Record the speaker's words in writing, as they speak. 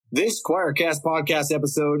This Choircast podcast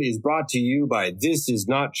episode is brought to you by This Is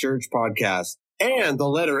Not Church podcast and the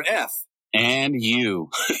letter F. And you.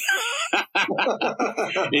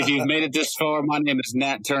 If you've made it this far, my name is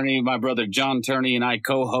Nat Turney. My brother John Turney and I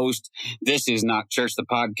co-host This Is Not Church, the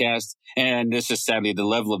podcast. And this is sadly the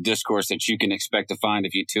level of discourse that you can expect to find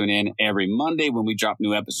if you tune in every Monday when we drop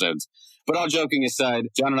new episodes. But all joking aside,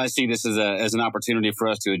 John and I see this as an opportunity for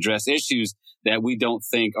us to address issues that we don't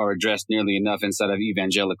think are addressed nearly enough inside of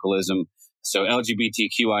evangelicalism. So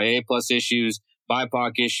LGBTQIA plus issues,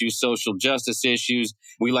 BIPOC issues, social justice issues.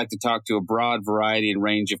 We like to talk to a broad variety and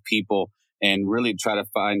range of people and really try to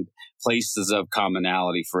find places of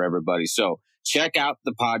commonality for everybody. So check out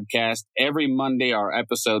the podcast. Every Monday, our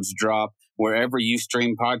episodes drop. Wherever you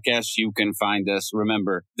stream podcasts, you can find us.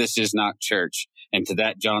 Remember, this is not church. And to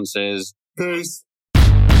that, John says, Peace.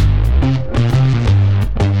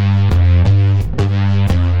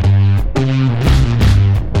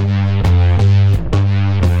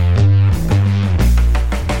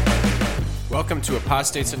 Welcome to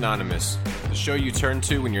Apostates Anonymous, the show you turn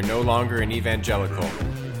to when you're no longer an evangelical.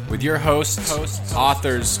 With your hosts,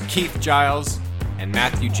 authors Keith Giles and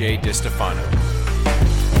Matthew J. DiStefano.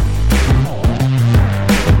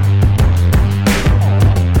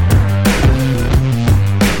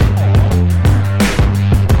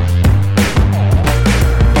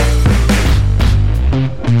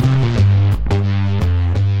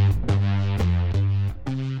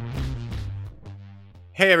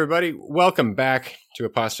 Hey everybody, welcome back to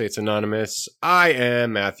Apostates Anonymous. I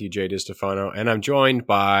am Matthew J. DiStefano, and I'm joined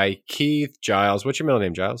by Keith Giles. What's your middle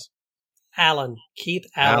name, Giles? Allen. Keith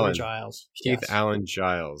Allen Giles. Keith Yes. Allen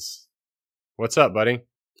Giles. What's up, buddy?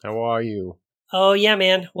 How are you? Oh yeah,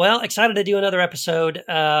 man. Well, excited to do another episode.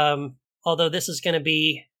 Although this is going to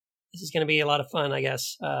be a lot of fun, I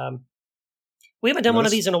guess. We haven't done one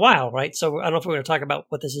of these in a while, right? So I don't know if we're going to talk about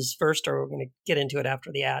what this is first, or we're going to get into it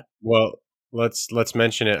after the ad. Well, let's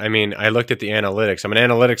mention it. I mean, I looked at the analytics. I'm an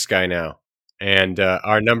analytics guy now, and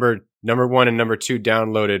our number one and number two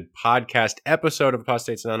downloaded podcast episode of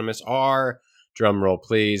Apostates Anonymous are, drum roll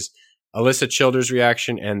please, Alyssa Childers'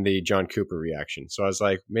 reaction and the John Cooper reaction. So I was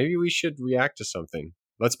like, maybe we should react to something.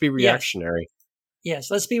 Let's be reactionary.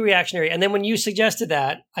 Yes, let's be reactionary. And then when you suggested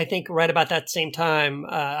that, I think right about that same time,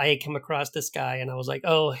 I had come across this guy, and I was like,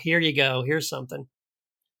 oh, here you go. Here's something.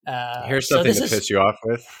 Here's something to piss you off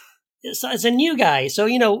with. It's a new guy. So,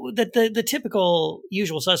 the typical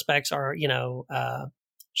usual suspects are,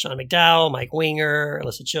 Sean McDowell, Mike Winger,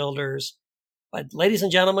 Alyssa Childers. But ladies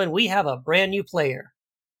and gentlemen, we have a brand new player,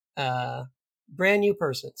 brand new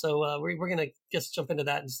person. So we're going to just jump into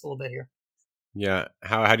that in just a little bit here. Yeah.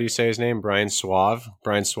 How do you say his name? Brian Suave?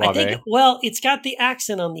 Brian Suave? Well, it's got the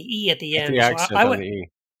accent on the E at the end. The accent on the E.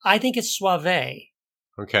 I think it's Suave.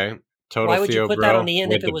 Okay. Total Why would Theo you put bro that on the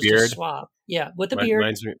end if it was beard. just Suave? Yeah, with the beard.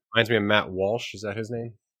 Reminds me of Matt Walsh. Is that his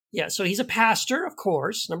name? Yeah, so he's a pastor, of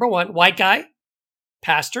course. Number one, white guy,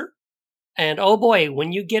 pastor. And oh boy,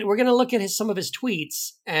 we're going to look at some of his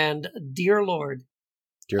tweets. And dear Lord.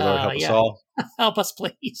 Dear Lord, help us all. Help us,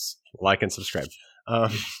 please. Like and subscribe.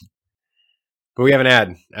 But we have an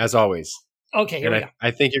ad, as always. Okay, here we go.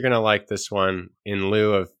 I think you're going to like this one in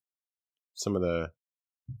lieu of some of the...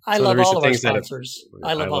 I love all of our sponsors.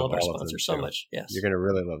 I love all of our sponsors so much. Yes. You're going to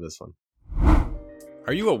really love this one.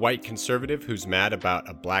 Are you a white conservative who's mad about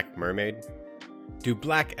a black mermaid? Do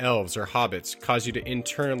black elves or hobbits cause you to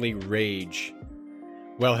internally rage?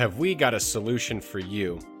 Well, have we got a solution for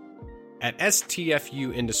you? At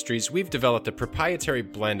STFU Industries, we've developed a proprietary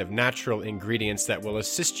blend of natural ingredients that will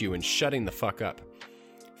assist you in shutting the fuck up.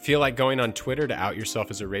 Feel like going on Twitter to out yourself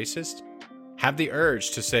as a racist? Have the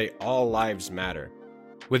urge to say all lives matter?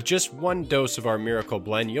 With just one dose of our miracle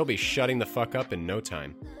blend, you'll be shutting the fuck up in no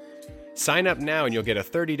time. Sign up now and you'll get a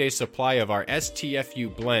 30-day supply of our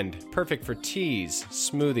STFU blend, perfect for teas,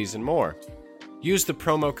 smoothies, and more. Use the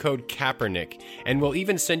promo code Kaepernick, and we'll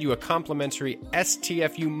even send you a complimentary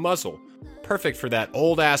STFU muzzle, perfect for that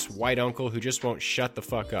old-ass white uncle who just won't shut the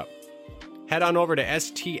fuck up. Head on over to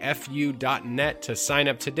stfu.net to sign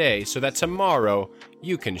up today so that tomorrow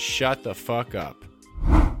you can shut the fuck up.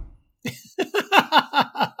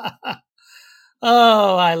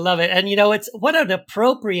 Oh, I love it. And it's what an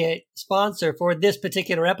appropriate sponsor for this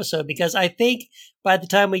particular episode, because I think by the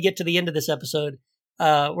time we get to the end of this episode,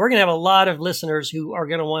 we're going to have a lot of listeners who are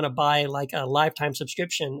going to want to buy like a lifetime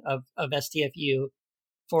subscription of STFU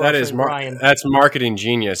for Brian. That's marketing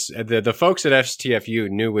genius. The folks at STFU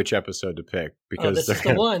knew which episode to pick because this is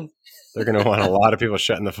the one. They're going to want a lot of people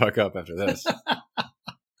shutting the fuck up after this.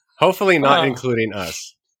 Hopefully not including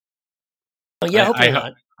us. Yeah, hopefully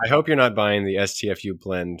not. I hope you're not buying the STFU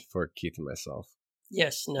blend for Keith and myself.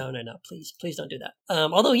 Yes, no. Please don't do that.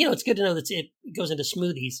 Although it's good to know that it goes into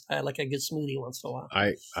smoothies. I like a good smoothie once in a while.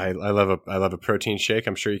 I love a protein shake.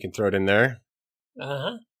 I'm sure you can throw it in there.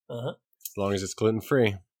 As long as it's gluten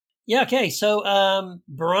free. Yeah. Okay. So,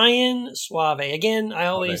 Brian Suave. Again, I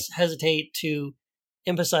always hesitate to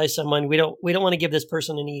emphasize someone. We don't want to give this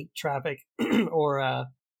person any traffic or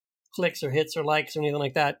clicks or hits or likes or anything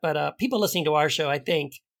like that. But people listening to our show, I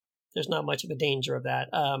think there's not much of a danger of that.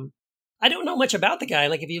 I don't know much about the guy.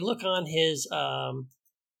 Like if you look on his,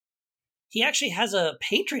 he actually has a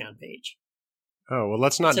Patreon page. Oh well,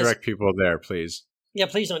 let's not direct people there, please. Yeah,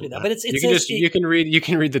 please don't do that. But you can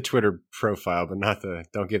read the Twitter profile, but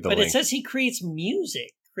don't give the link. But it says he creating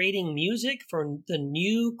music for the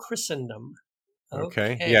new Christendom.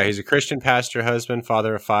 Okay. Yeah, he's a Christian pastor, husband,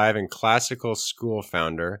 father of 5, and classical school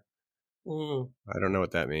founder. I don't know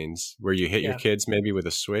what that means. Where you hit your kids maybe with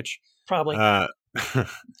a switch? Probably.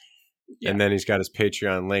 And then he's got his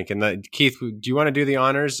Patreon link. And Keith, do you want to do the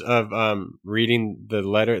honors of reading the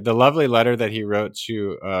lovely letter that he wrote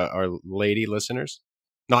to our lady listeners?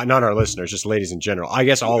 Not our listeners, just ladies in general. I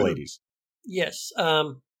guess all ladies. Yes.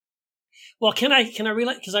 Well, can I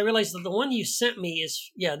realize, because I realized that the one you sent me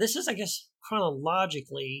is, this is, I guess,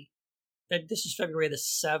 chronologically, that this is February the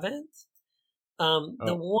 7th.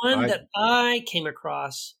 The one that I came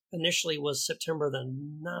across initially was September the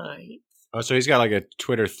 9th. Oh, so he's got like a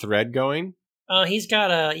Twitter thread going? There's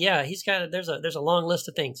a long list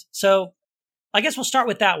of things. So I guess we'll start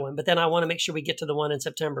with that one, but then I want to make sure we get to the one in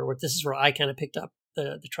September, where this is where I kind of picked up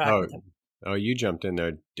the track with him. Oh, you jumped in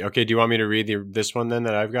there. Okay, do you want me to read this one then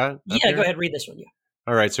that I've got? Yeah, go ahead, read this one, yeah.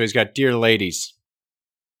 All right, so he's got, Dear ladies.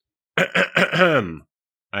 I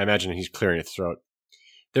imagine he's clearing his throat.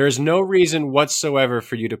 There is no reason whatsoever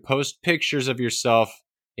for you to post pictures of yourself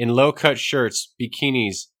in low-cut shirts,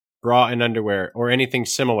 bikinis, bra and underwear, or anything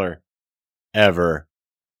similar, ever.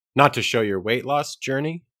 Not to show your weight loss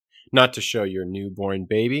journey, not to show your newborn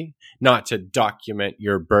baby, not to document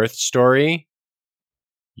your birth story.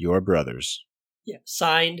 Your brothers. Yeah,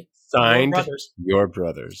 signed your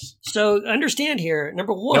brothers. So understand here,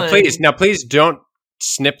 number one. Now please don't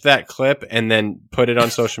snip that clip and then put it on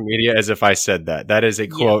social media as if I said that. That is a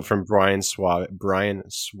quote from Brian Suave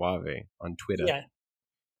on Twitter.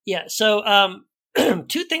 Yeah. So,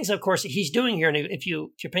 two things, of course, that he's doing here, and if you're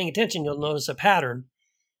paying attention, you'll notice a pattern.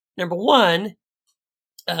 Number one,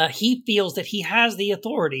 he feels that he has the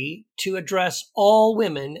authority to address all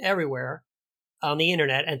women everywhere on the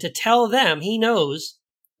internet and to tell them he knows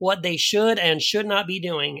what they should and should not be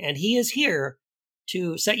doing. And he is here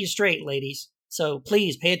to set you straight, ladies. So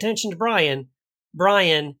please pay attention to Brian.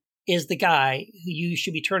 Brian is the guy who you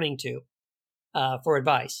should be turning to for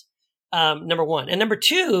advice. Number one. And number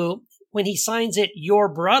two, when he signs it,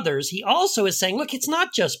 your brothers, he also is saying, look, it's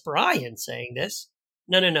not just Brian saying this.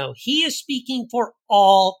 No. He is speaking for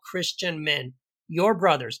all Christian men, your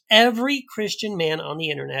brothers, every Christian man on the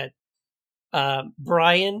internet.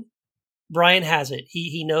 Brian has it.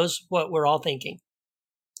 He knows what we're all thinking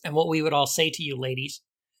and what we would all say to you, ladies.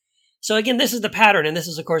 So again, this is the pattern. And this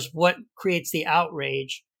is, of course, what creates the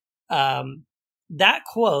outrage. That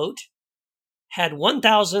quote had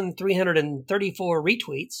 1,334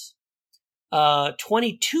 retweets,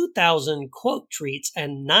 22,000 quote tweets,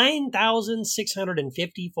 and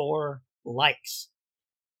 9,654 likes.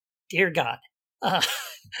 Dear God.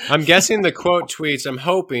 I'm guessing the quote tweets, I'm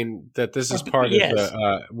hoping that this is part of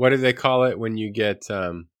the, what do they call it when you get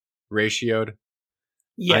ratioed?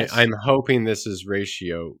 Yes. I'm hoping this is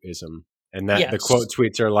ratioism, and that the quote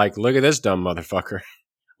tweets are like, look at this dumb motherfucker.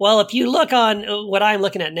 Well, if you look on what I'm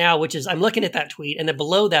looking at now, which is I'm looking at that tweet, and then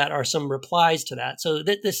below that are some replies to that. So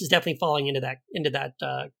this is definitely falling into that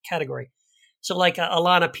category. So like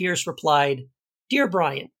Alana Pierce replied, Dear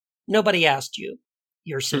Brian, nobody asked you,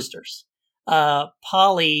 your sisters.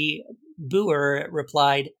 Polly Boer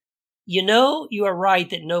replied, you are right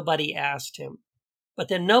that nobody asked him. But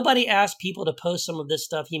then nobody asked people to post some of this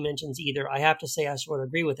stuff he mentions either. I have to say I sort of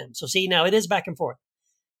agree with him. So see, now it is back and forth.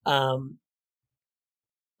 Oh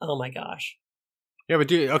my gosh. Yeah, but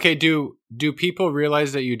do people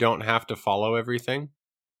realize that you don't have to follow everything?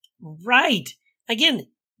 Right. Again,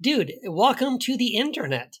 dude, welcome to the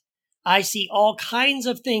internet. I see all kinds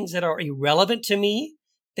of things that are irrelevant to me,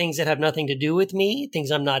 things that have nothing to do with me, things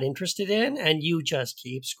I'm not interested in, and you just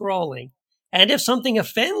keep scrolling. And if something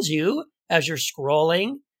offends you as you're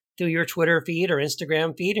scrolling through your Twitter feed or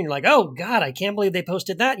Instagram feed, and you're like, "Oh God, I can't believe they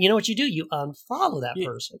posted that." You know what you do? You unfollow that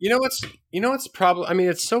person. You know what's problem? I mean,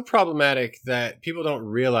 it's so problematic that people don't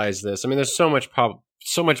realize this. I mean, there's so much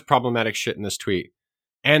problematic shit in this tweet,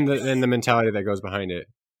 and the mentality that goes behind it.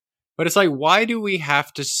 But it's like, why do we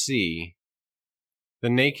have to see the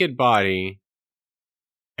naked body,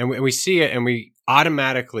 and we see it, and we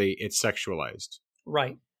automatically it's sexualized.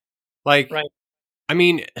 Right. Like, Right. I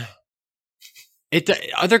mean,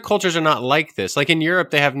 other cultures are not like this. Like in Europe,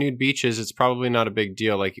 they have nude beaches. It's probably not a big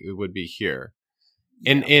deal like it would be here.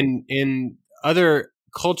 Yeah. In other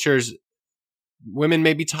cultures, women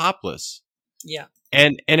may be topless. Yeah.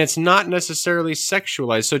 And it's not necessarily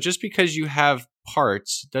sexualized. So just because you have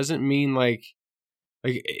parts doesn't mean like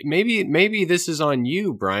maybe this is on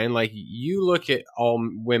you, Brian. Like you look at all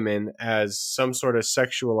women as some sort of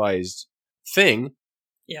sexualized thing.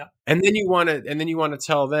 Yeah. And then you want to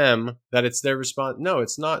tell them that it's their no,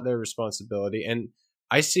 it's not their responsibility. And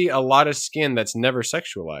I see a lot of skin that's never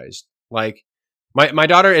sexualized. Like my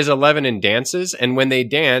daughter is 11 and dances, and when they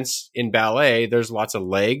dance in ballet, there's lots of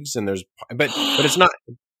legs and but it's not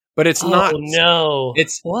Oh no.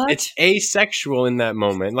 It's asexual in that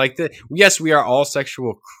moment. Like yes, we are all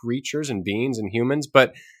sexual creatures and beings and humans,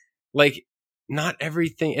 but like not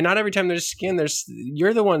everything, and not every time there's skin,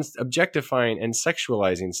 you're the ones objectifying and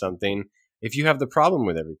sexualizing something if you have the problem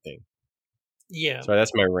with everything. Yeah. So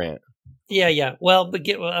that's my rant. Yeah. Well,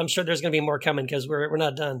 I'm sure there's going to be more coming because we're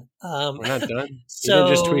not done. We're not done. So you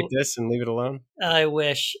can just tweet this and leave it alone. I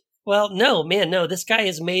wish. Well, no, man, no. This guy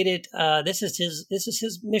has made it. This is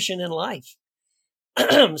his mission in life.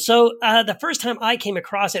 So the first time I came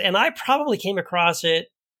across it, and I probably came across it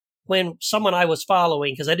when someone I was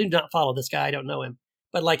following, because I do not follow this guy, I don't know him,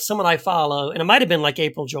 but like someone I follow, and it might have been like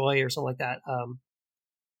April Joy or something like that.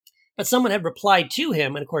 But someone had replied to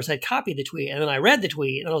him, and of course I'd copied the tweet, and then I read the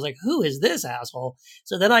tweet, and I was like, who is this asshole?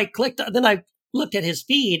 So then I looked at his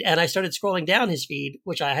feed, and I started scrolling down his feed,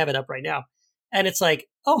 which I have it up right now. And it's like,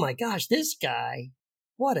 oh my gosh, this guy,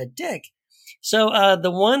 what a dick. So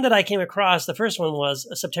the one that I came across, the first one was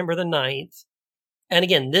September the 9th. And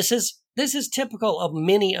again, this is typical of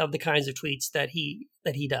many of the kinds of tweets that he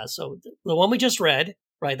does. So the one we just read,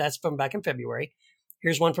 right, that's from back in February.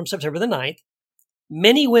 Here's one from September the 9th.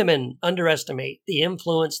 Many women underestimate the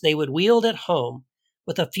influence they would wield at home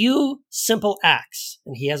with a few simple acts.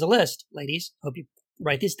 And he has a list, ladies. Hope you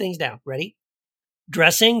write these things down. Ready?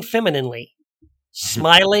 Dressing femininely,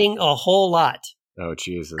 smiling a whole lot. Oh,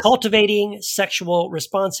 Jesus. Cultivating sexual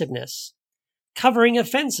responsiveness, covering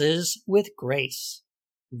offenses with grace,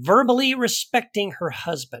 verbally respecting her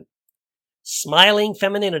husband. Smiling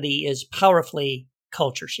femininity is powerfully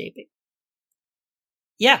culture shaping.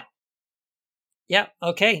 Yeah.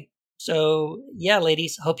 Okay. So yeah,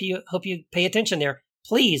 ladies, hope you pay attention there.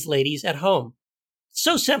 Please, ladies at home. It's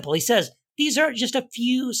so simple. He says, these are just a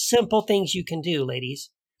few simple things you can do, ladies.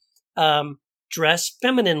 Dress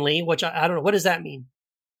femininely, which I don't know. What does that mean?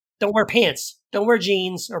 Don't wear pants. Don't wear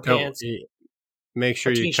jeans or pants. Make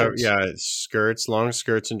sure you cover, skirts, long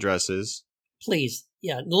skirts and dresses. Please.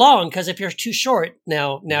 Yeah, long, because if you're too short,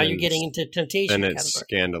 now you're getting into temptation. Then it's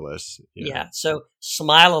scandalous. Yeah. So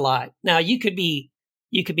smile a lot. Now you could be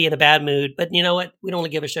in a bad mood, but you know what? We don't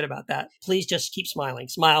give a shit about that. Please just keep smiling.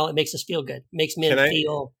 Smile. It makes us feel good. It makes men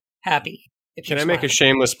feel happy. Can I make a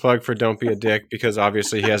shameless plug for Don't Be a Dick, because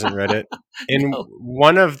obviously he hasn't read it. And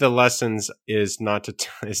one of the lessons is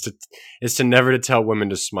to never to tell women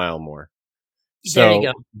to smile more. So there you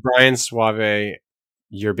go. Brian Suave,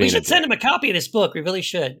 you're being. We should send him a copy of this book. We really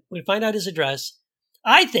should. We find out his address.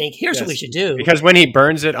 I think here's what we should do. Because when he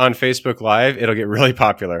burns it on Facebook Live, it'll get really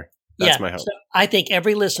popular. That's my hope. So I think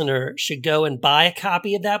every listener should go and buy a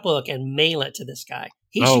copy of that book and mail it to this guy.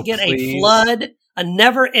 He should get a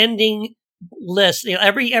never-ending list. You know,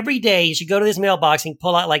 every day you should go to his mailbox and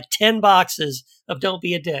pull out like 10 boxes of Don't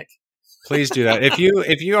Be a Dick. Please do that. If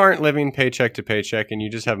you aren't living paycheck to paycheck and you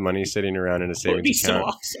just have money sitting around in a savings account, so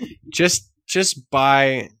awesome.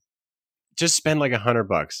 just spend like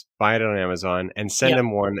 $100, buy it on Amazon, and send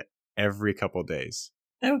him one every couple of days.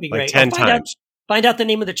 That would be like great. 10 times. Find out the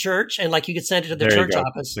name of the church, and like you could send it to the church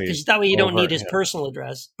office, because that way you don't need his personal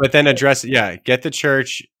address. But then address it. Get the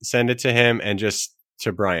church, send it to him, and just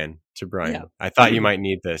to Brian. Yeah. I thought you might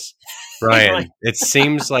need this, Brian. It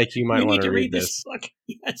seems like you might want to read this. Book.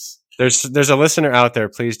 Yes. There's a listener out there.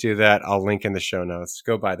 Please do that. I'll link in the show notes.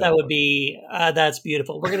 Go buy that. That would be that's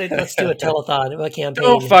beautiful. Let's do a telethon, a campaign.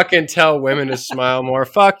 Don't fucking tell women to smile more.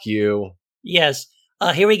 Fuck you. Yes.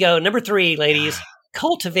 Here we go. Number 3, ladies.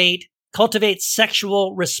 Cultivate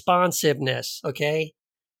sexual responsiveness. Okay.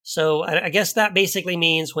 So I guess that basically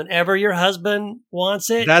means whenever your husband wants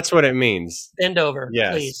it. That's what it means. Bend over.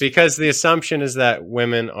 Yes. Please. Because the assumption is that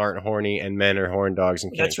women aren't horny and men are horn dogs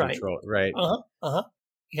and can't control it. Right.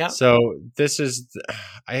 Yeah. So this is,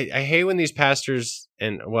 I hate when these pastors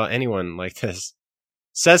and anyone like this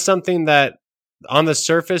says something that on the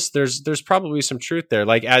surface, there's probably some truth there.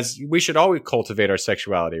 Like, as we should always cultivate our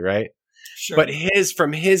sexuality, right? Sure. But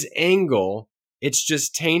from his angle, it's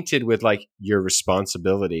just tainted with like your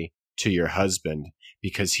responsibility to your husband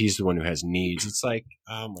because he's the one who has needs. It's like,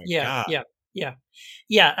 oh my God.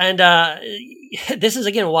 Yeah. And this is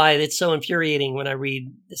again why it's so infuriating when I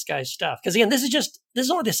read this guy's stuff. Because again, this is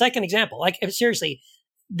only the second example. Like, seriously,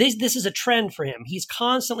 this is a trend for him. He's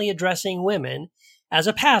constantly addressing women as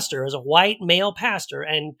a pastor, as a white male pastor,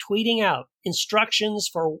 and tweeting out instructions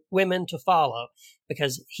for women to follow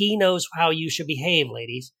because he knows how you should behave,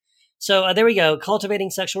 ladies. So there we go. Cultivating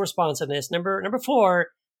sexual responsiveness. Number 4,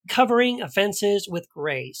 covering offenses with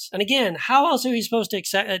grace. And again, how else are you supposed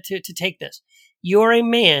to take this? You're a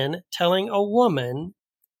man telling a woman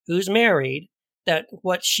who's married that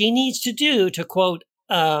what she needs to do to, quote,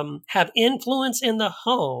 have influence in the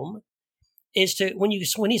home is to, when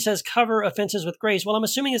he says cover offenses with grace, well, I'm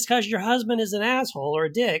assuming it's because your husband is an asshole or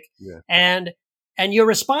a dick. Yeah. And your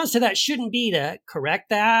response to that shouldn't be to correct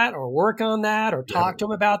that or work on that or talk to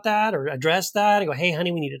him about that or address that and go, hey,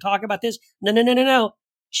 honey, we need to talk about this. No.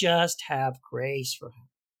 Just have grace for him.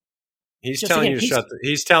 He's telling him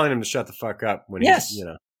to shut the fuck up when he's, you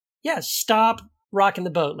know. Yes. Stop rocking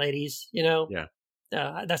the boat, ladies. You know,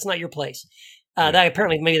 that's not your place. That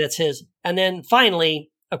apparently maybe that's his. And then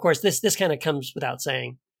finally, of course, this kind of comes without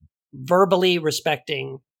saying, verbally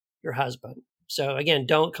respecting your husband. So again,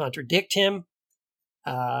 don't contradict him.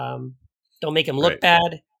 Don't make him look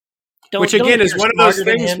bad. Which again is one of those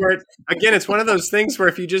things where, it's one of those things where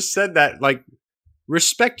if you just said that, like,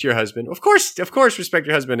 respect your husband, of course, respect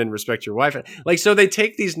your husband and respect your wife. Like, so they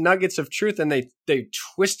take these nuggets of truth and they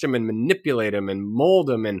twist them and manipulate them and mold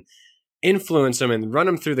them and influence them and run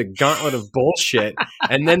them through the gauntlet of bullshit.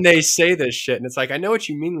 And then they say this shit. And it's like, I know what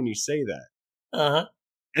you mean when you say that. Uh-huh.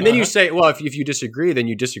 And then you say, well, if you disagree, then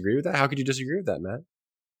you disagree with that. How could you disagree with that, Matt?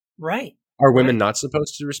 Right. Are women not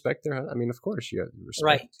supposed to respect their husband? I mean, of course you have to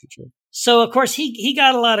respect each other. So, of course, he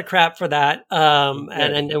got a lot of crap for that.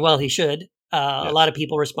 And well, he should. A lot of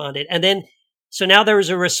people responded. And then, so now there was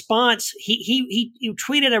a response. He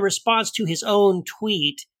tweeted a response to his own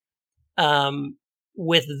tweet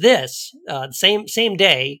with this same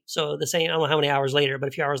day. So the same, I don't know how many hours later, but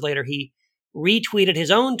a few hours later, he retweeted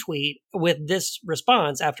his own tweet with this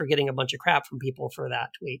response after getting a bunch of crap from people for that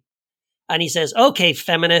tweet. And he says, okay,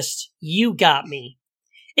 feminists, you got me.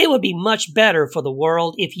 It would be much better for the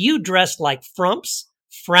world if you dressed like frumps,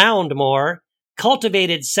 frowned more,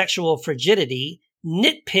 cultivated sexual frigidity,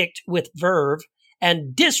 nitpicked with verve,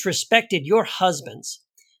 and disrespected your husbands.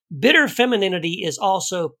 Bitter femininity is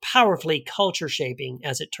also powerfully culture shaping,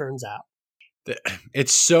 as it turns out.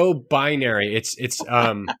 It's so binary. It's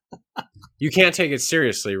you can't take it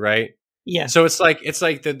seriously, right? Yeah. So it's like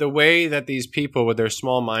the way that these people with their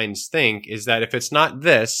small minds think is that if it's not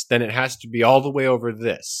this, then it has to be all the way over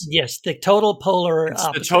this. Yes, the total polar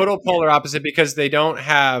opposite. The total polar opposite because they don't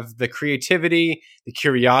have the creativity, the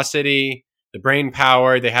curiosity, the brain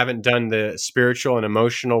power. They haven't done the spiritual and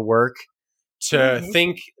emotional work to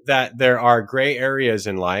think that there are gray areas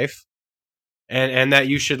in life and that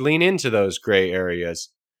you should lean into those gray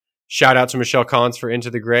areas. Shout out to Michelle Collins for Into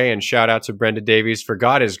the Gray and shout out to Brenda Davies for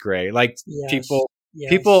God is Gray. Like people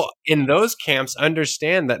in those camps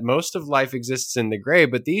understand that most of life exists in the gray,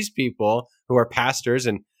 but these people who are pastors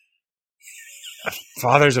and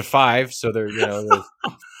fathers of 5, so they're, they're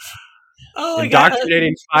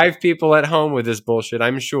indoctrinating 5 people at home with this bullshit,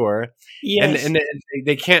 I'm sure. Yes. And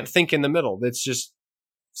they can't think in the middle. It's just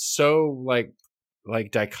so like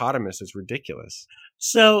dichotomous. It's ridiculous.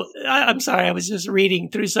 So I'm sorry, I was just reading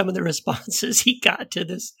through some of the responses he got to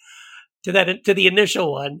the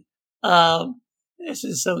initial one. This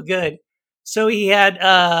is so good. So he had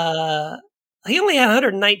he only had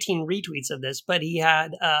 119 retweets of this, but he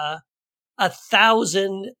had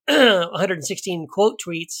 116 quote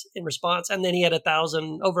tweets in response, and then he had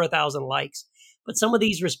over 1,000 likes. But some of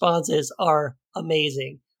these responses are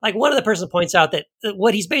amazing. Like one of the person points out that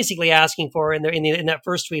what he's basically asking for in that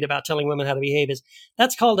first tweet about telling women how to behave is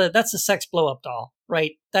that's a sex blow up doll,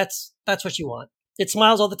 right? That's what you want. It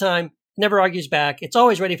smiles all the time, never argues back. It's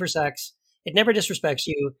always ready for sex. It never disrespects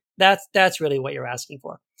you. That's really what you're asking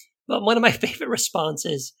for. But one of my favorite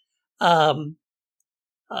responses,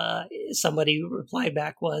 somebody replied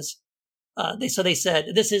back was, they said,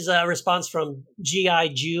 this is a response from G.I.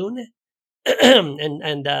 June.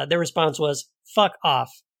 and their response was, fuck off.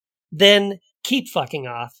 Then keep fucking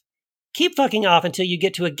off. Keep fucking off until you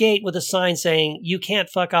get to a gate with a sign saying, you can't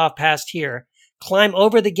fuck off past here. Climb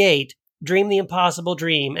over the gate, dream the impossible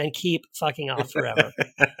dream, and keep fucking off forever.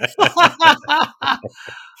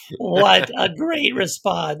 What a great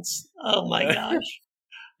response. Oh my gosh.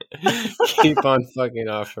 Keep on fucking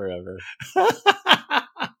off forever.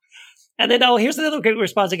 And then, here's another great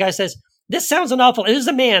response. The guy says, this sounds an awful, this is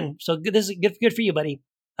a man, so this is good for you, buddy.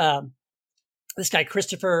 This guy,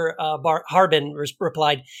 Christopher Harbin,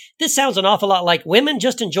 replied, this sounds an awful lot like women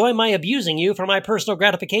just enjoy my abusing you for my personal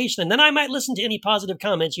gratification, and then I might listen to any positive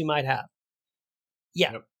comments you might have.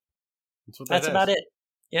 Yeah. Yep. That's about it.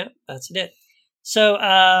 Yeah, that's it. So,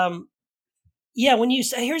 yeah, when you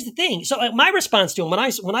say, here's the thing. So my response to him when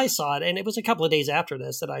I saw it, and it was a couple of days after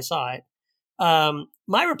this that I saw it,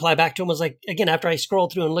 my reply back to him was like, again, after I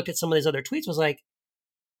scrolled through and looked at some of these other tweets, was like,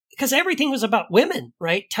 because everything was about women,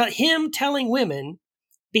 right? Him telling women,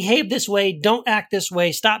 behave this way, don't act this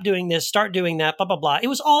way, stop doing this, start doing that, blah, blah, blah. It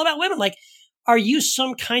was all about women. Like, are you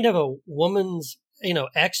some kind of a woman's,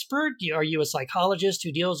 expert? Are you a psychologist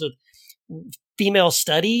who deals with female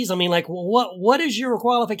studies? I mean, like, what is your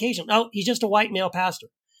qualification? Oh, he's just a white male pastor.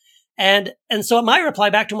 And so my reply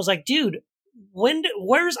back to him was like, dude,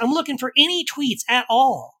 I'm looking for any tweets at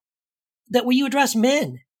all that where you address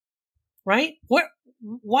men, right?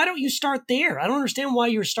 Why don't you start there? I don't understand why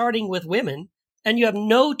you're starting with women and you have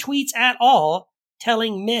no tweets at all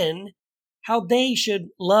telling men how they should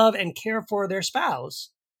love and care for their spouse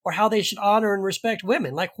or how they should honor and respect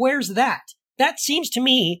women. Like, where's that? That seems to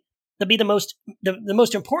me to be the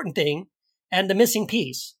most important thing and the missing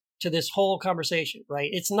piece to this whole conversation, right?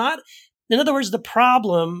 It's not, in other words, the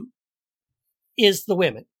problem is the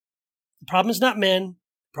women. The problem is not men.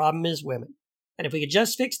 The problem is women. And if we could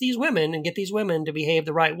just fix these women and get these women to behave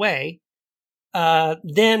the right way,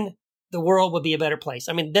 then the world would be a better place.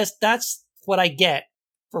 I mean, that's what I get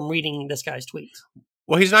from reading this guy's tweets.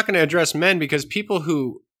 Well, he's not going to address men because people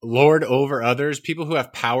who lord over others, people who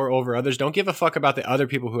have power over others, don't give a fuck about the other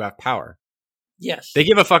people who have power. Yes. They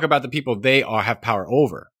give a fuck about the people they have power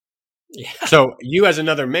over. Yeah. So you as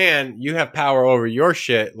another man, you have power over your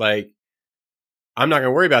shit. Like, I'm not going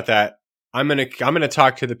to worry about that. I'm going to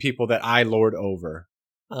talk to the people that I lord over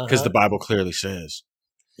because the Bible clearly says.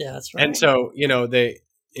 Yeah, that's right. And so,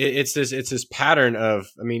 it's this pattern of,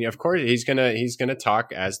 I mean, of course he's going to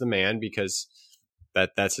talk as the man because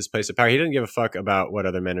that's his place of power. He doesn't give a fuck about what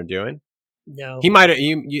other men are doing. No. He might have,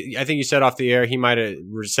 I think you said off the air, he might have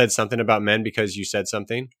said something about men because you said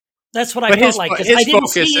something. That's what I felt like. His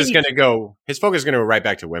focus is going to go right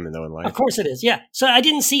back to women, though, in life. Of course it is, yeah. So I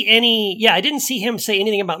didn't see him say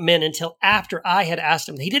anything about men until after I had asked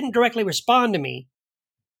him. He didn't directly respond to me,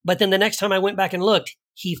 but then the next time I went back and looked,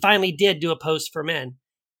 he finally did do a post for men.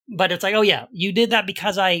 But it's like, oh yeah, you did that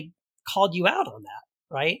because I called you out on that,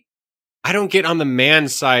 right? I don't get on the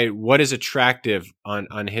man's side what is attractive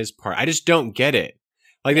on his part. I just don't get it.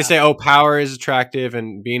 Like they say, oh, power is attractive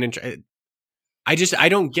and being I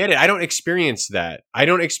don't get it. I don't experience that. I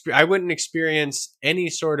wouldn't experience any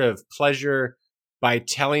sort of pleasure by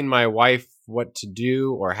telling my wife what to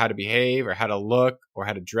do or how to behave or how to look or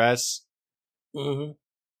how to dress. Mm-hmm.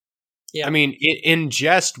 Yeah. I mean, in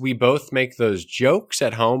jest, we both make those jokes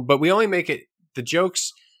at home, but we only make it the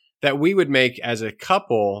jokes that we would make as a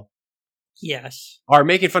couple. Yes. Are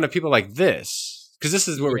making fun of people like this. Because this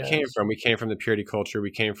is where we came from. We came from the purity culture.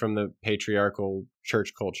 We came from the patriarchal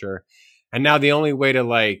church culture. And now the only way to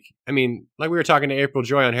like we were talking to April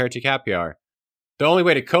Joy on Heretic Happy Hour. The only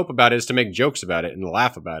way to cope about it is to make jokes about it and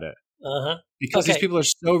laugh about it. Because these people are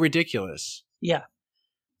so ridiculous. Yeah.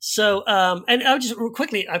 So, and I'll just real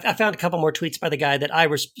quickly, I found a couple more tweets by the guy that I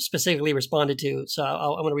specifically responded to. So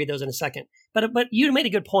I'm going to read those in a second. But you made a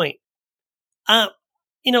good point.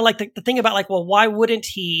 Like the thing about like, well, why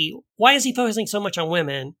is he focusing so much on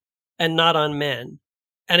women and not on men?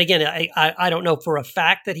 And again, I don't know for a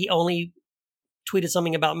fact that he only tweeted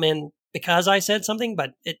something about men because I said something,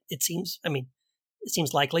 but it seems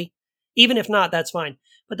likely. Even if not, that's fine.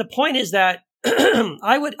 But the point is that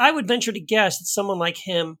I would venture to guess that someone like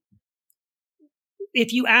him,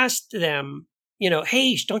 if you asked them,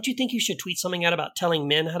 hey, don't you think you should tweet something out about telling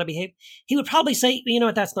men how to behave? He would probably say, you know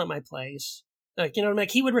what, that's not my place. Like,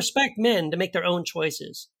 like he would respect men to make their own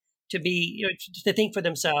choices, to be, to think for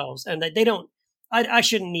themselves, and that they don't. I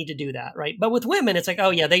shouldn't need to do that, right? But with women, it's like, oh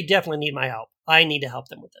yeah, they definitely need my help. I need to help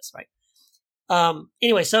them with this, right?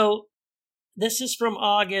 Anyway, so this is from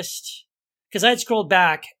August, because I had scrolled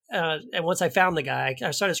back, and once I found the guy,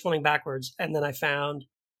 I started scrolling backwards, and then I found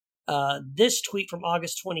this tweet from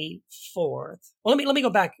August 24th. Well, let me go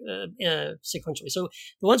back sequentially. So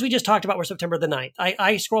the ones we just talked about were September the 9th.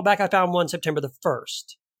 I scrolled back, I found one September the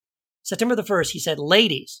 1st. September the 1st, he said,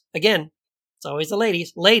 ladies, again, It's always the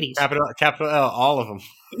ladies. Ladies. Capital L, all of them.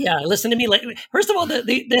 Yeah, listen to me. First of all,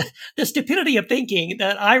 the stupidity of thinking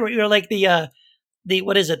that like the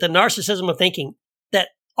what is it? The narcissism of thinking that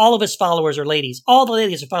all of his followers are ladies. All the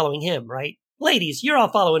ladies are following him, right? Ladies, you're all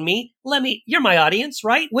following me. You're my audience,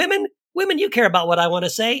 right? Women, you care about what I want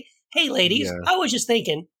to say. Hey, ladies, I was just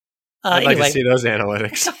thinking. I'd like to see those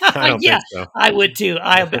analytics. I don't think so. I would too.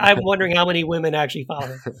 I'm wondering how many women actually follow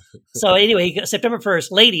him. So anyway, September 1st,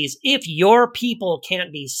 ladies, if your people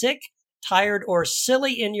can't be sick, tired, or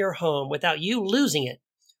silly in your home without you losing it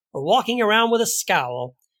or walking around with a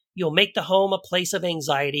scowl, you'll make the home a place of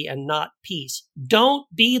anxiety and not peace. Don't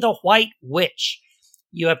be the white witch.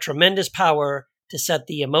 You have tremendous power to set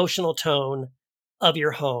the emotional tone of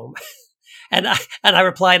your home. And I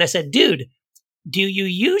replied, I said, dude, do you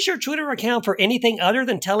use your Twitter account for anything other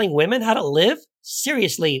than telling women how to live?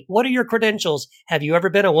 Seriously, what are your credentials? Have you ever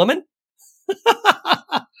been a woman? So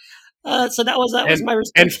that was my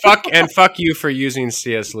response. And fuck you for using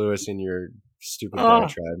C.S. Lewis in your stupid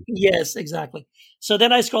diatribe. Yes, exactly. So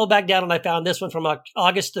then I scrolled back down and I found this one from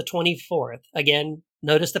August the 24th. Again,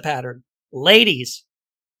 notice the pattern. Ladies,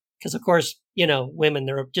 because of course, women,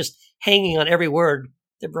 they're just hanging on every word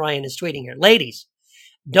that Brian is tweeting here. Ladies,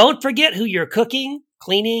 don't forget who you're cooking,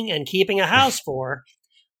 cleaning, and keeping a house for.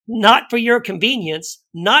 Not for your convenience,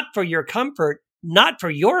 not for your comfort, not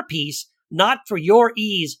for your peace, not for your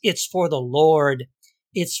ease. It's for the Lord.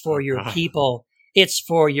 It's for your people. It's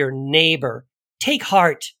for your neighbor. Take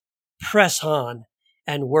heart, press on,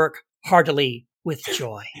 and work heartily with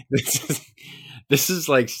joy. This is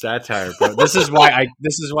like satire, bro. This is why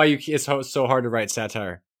it's so hard to write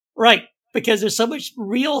satire. Right. Because there's so much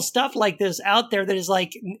real stuff like this out there that is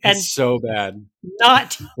like, and it's so bad,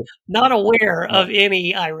 not aware of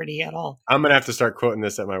any irony at all. I'm gonna have to start quoting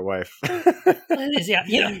this at my wife. She's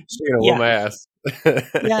gonna whoop my ass.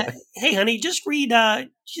 Yeah. Hey, honey, just read.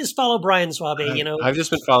 Just follow Brian Suave. I've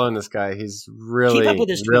just been following this guy. He's really keep up with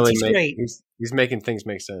his tweets. He's great. He's making things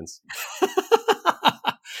make sense.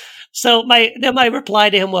 So my reply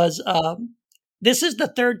to him was, this is the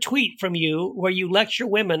third tweet from you where you lecture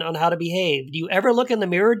women on how to behave. Do you ever look in the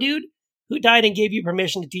mirror, dude? Who died and gave you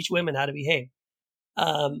permission to teach women how to behave?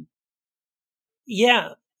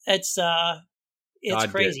 Yeah, it's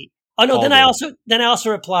crazy. Oh no, then I also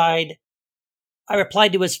replied. I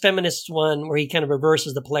replied to his feminist one where he kind of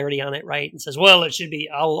reverses the polarity on it, right? And says, well, it should be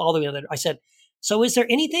all the way on the. I said, so is there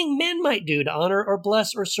anything men might do to honor or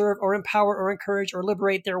bless or serve or empower or encourage or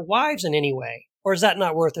liberate their wives in any way? Or is that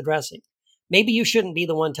not worth addressing? Maybe you shouldn't be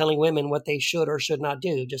the one telling women what they should or should not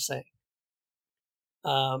do, just saying.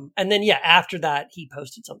 And then, after that, he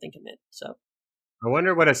posted something to men. So I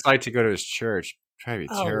wonder what it's like to go to his church. Probably be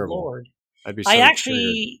terrible. Oh, Lord. I'd be so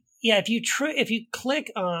if you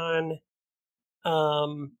click on,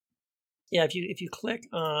 if you click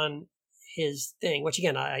on his thing, which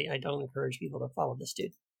again, I don't encourage people to follow this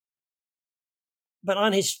dude. But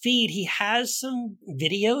on his feed, he has some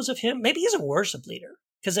videos of him. Maybe he's a worship leader.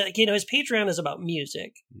 Because, his Patreon is about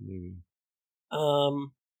music.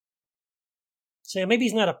 So maybe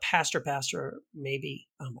he's not a pastor, maybe.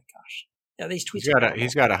 Oh my gosh. Yeah, these tweets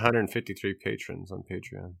he's got 153 patrons on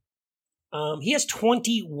Patreon. He has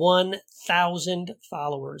 21,000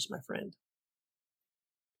 followers, my friend.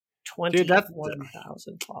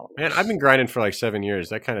 21,000 followers. Man, I've been grinding for like 7 years.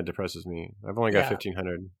 That kind of depresses me. I've only got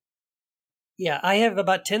 1,500. Yeah, I have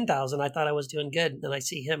about 10,000. I thought I was doing good. Then I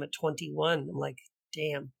see him at 21. I'm like,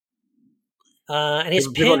 damn. And his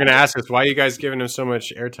people are going to ask us, why are you guys giving him so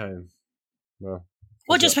much airtime? Well,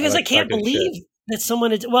 just because I can't believe that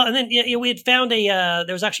someone is. Well, and then we had found there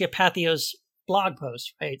was actually a Patheos blog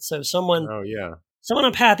post, right? So someone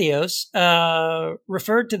on Patheos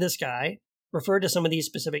referred to this guy, referred to some of these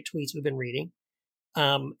specific tweets we've been reading,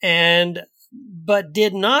 but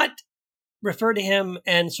did not refer to him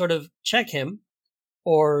and sort of check him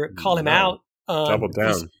or call him out. Double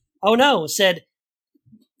down. Said,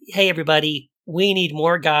 hey, everybody, we need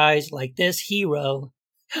more guys like this hero.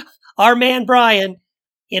 Our man, Brian,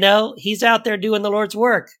 he's out there doing the Lord's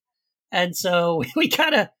work. And so we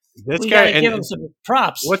gotta give him some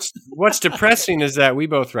props. What's depressing is that we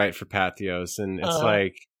both write for Patheos. And it's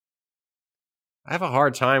like, I have a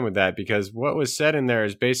hard time with that because what was said in there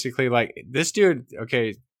is basically like this dude.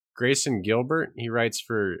 Okay. Grayson Gilbert, he writes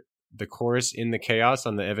for the Chorus in the Chaos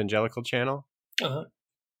on the Evangelical channel.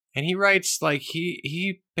 And he writes like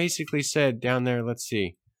he basically said down there, let's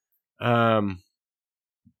see.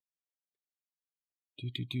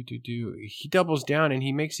 He doubles down and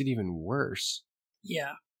he makes it even worse.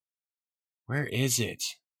 Yeah. Where is it?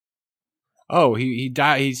 Oh, he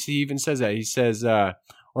even says that. He says,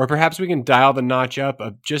 Or perhaps we can dial the notch up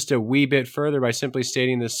just a wee bit further by simply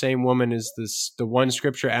stating the same woman is the one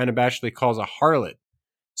scripture unabashedly calls a harlot.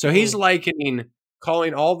 So he's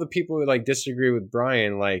calling all the people who like disagree with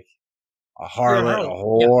Brian like a harlot, a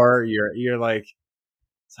whore. Yeah. You're like,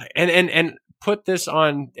 and put this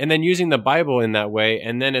on, and then using the Bible in that way,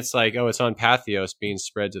 and then it's like, oh, it's on Pathos being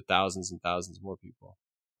spread to thousands and thousands more people.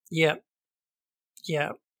 Yeah,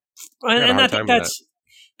 yeah, and I think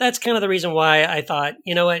that's kind of the reason why I thought,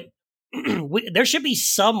 you know what, there should be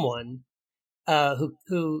someone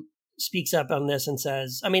who speaks up on this and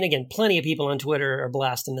says, I mean, again, plenty of people on Twitter are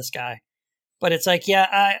blasting this guy, but it's like,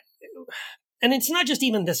 and it's not just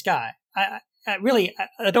even this guy. I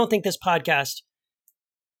don't think this podcast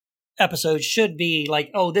episode should be like,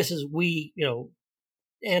 oh, this is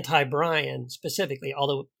anti-Brian specifically,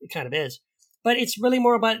 although it kind of is. But it's really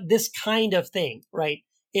more about this kind of thing, right?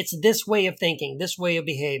 It's this way of thinking, this way of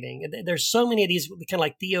behaving. There's so many of these kind of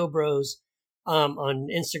like Theo bros on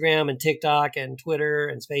Instagram and TikTok and Twitter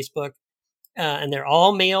and Facebook, and they're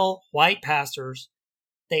all male white pastors.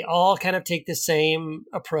 They all kind of take the same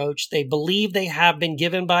approach. They believe they have been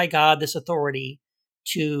given by God this authority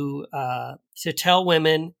to tell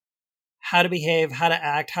women how to behave, how to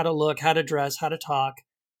act, how to look, how to dress, how to talk,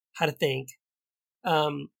 how to think.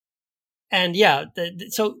 And yeah,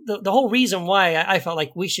 so the whole reason why I felt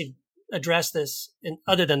like we should address this,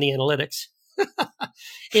 other than the analytics,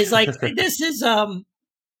 is like, this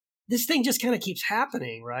thing just kind of keeps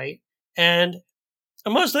happening, right? And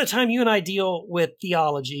most of the time you and I deal with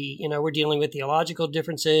theology, we're dealing with theological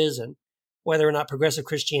differences and whether or not progressive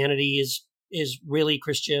Christianity is really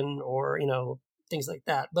Christian or, things like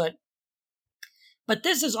that. But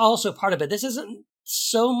this is also part of it. This isn't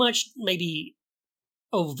so much maybe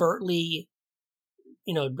overtly,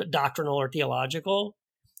 doctrinal or theological.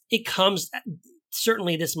 It comes,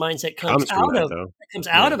 certainly this mindset comes out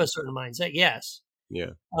of a certain mindset. Yes.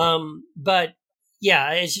 Yeah. But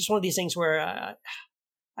yeah, it's just one of these things where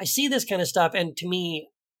I see this kind of stuff. And to me,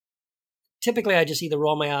 typically I just either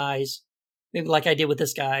roll my eyes, maybe like I did with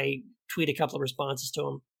this guy, tweet a couple of responses to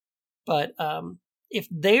him. But, if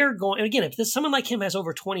they're going, and again, if someone like him has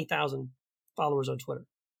over 20,000 followers on Twitter,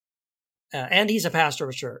 and he's a pastor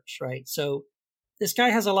of a church, right? So this guy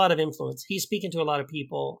has a lot of influence. He's speaking to a lot of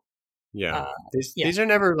people. Yeah. These are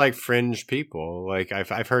never like fringe people. Like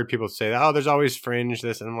I've heard people say that, oh, there's always fringe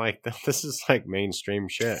this. And I'm like, this is like mainstream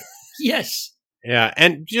shit. Yes. Yeah.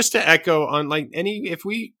 And just to echo on like if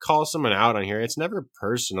we call someone out on here, it's never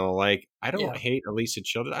personal. Like I don't hate Elisa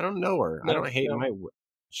Childers. I don't know her. I don't hate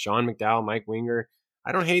Sean McDowell, Mike Winger.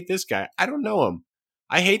 I don't hate this guy. I don't know him.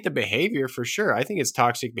 I hate the behavior for sure. I think it's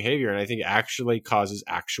toxic behavior, and I think it actually causes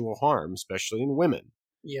actual harm, especially in women.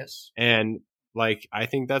 Yes. And like, I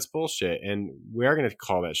think that's bullshit, and we are going to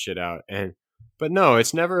call that shit out. But no,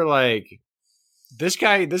 it's never like this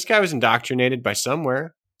guy was indoctrinated by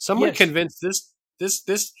somewhere. Someone convinced this.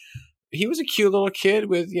 He was a cute little kid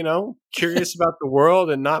with, curious about the world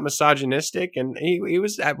and not misogynistic, and he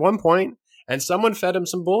was at one point, and someone fed him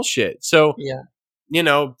some bullshit. So yeah.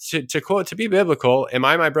 To quote, to be biblical, am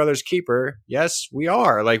I my brother's keeper? Yes, we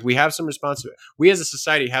are. Like, we have some responsibility. We as a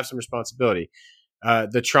society have some responsibility.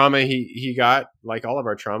 The trauma he got, like all of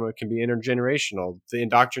our trauma, can be intergenerational. The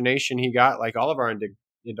indoctrination he got, like all of our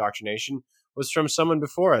indoctrination, was from someone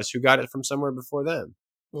before us who got it from somewhere before them.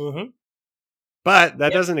 Mm-hmm. But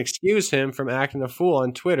that doesn't excuse him from acting a fool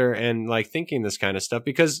on Twitter and like thinking this kind of stuff,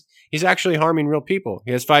 because he's actually harming real people.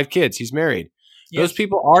 He has 5 kids. He's married. Yes. Those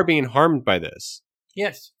people are being harmed by this.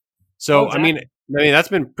 Yes. So, exactly. I mean,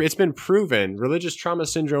 it's been proven. Religious trauma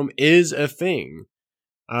syndrome is a thing.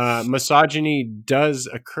 Misogyny does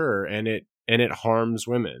occur, and it harms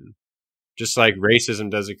women, just like racism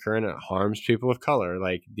does occur, and it harms people of color.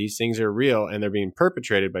 Like, these things are real, and they're being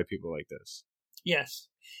perpetrated by people like this. Yes.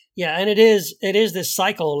 Yeah. And it is this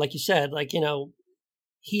cycle, like you said, like,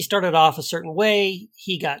 he started off a certain way.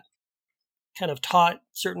 He got kind of taught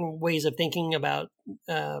certain ways of thinking about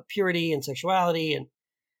purity and sexuality and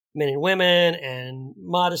men and women and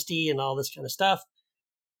modesty and all this kind of stuff.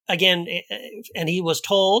 Again, and he was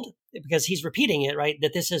told, because he's repeating it, right,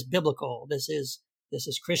 that this is biblical, this is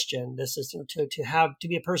Christian, this is to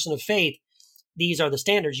be a person of faith. These are the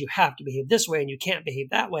standards. You have to behave this way, and you can't behave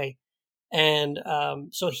that way. And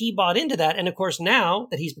so he bought into that. And of course, now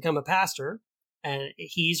that he's become a pastor, and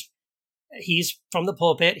he's from the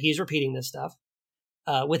pulpit, he's repeating this stuff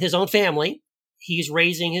with his own family. He's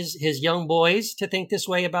raising his young boys to think this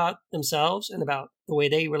way about themselves and about the way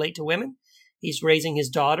they relate to women. He's raising his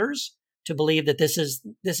daughters to believe that this is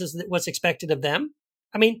what's expected of them.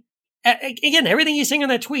 I mean, again, everything he's saying on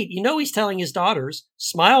that tweet, he's telling his daughters,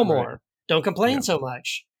 smile more, right. Don't complain so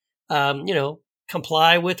much.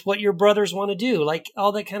 Comply with what your brothers want to do, like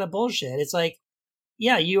all that kind of bullshit. It's like,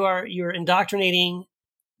 yeah, you're indoctrinating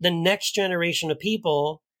the next generation of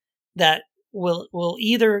people that will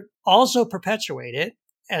either also perpetuate it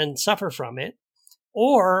and suffer from it,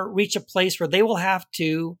 or reach a place where they will have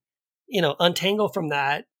to, untangle from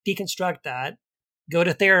that, deconstruct that, go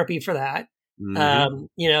to therapy for that, and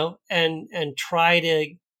try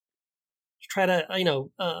to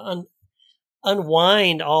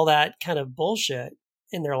unwind all that kind of bullshit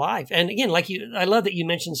in their life. And again, I love that you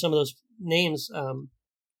mentioned some of those names,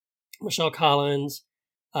 Michelle Collins,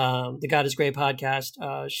 the God is Great podcast.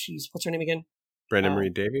 What's her name again? Brenda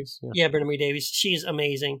Marie Davies. Yeah, Brenda Marie Davies. She's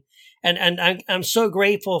amazing. And I'm so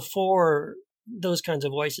grateful for those kinds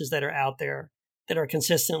of voices that are out there that are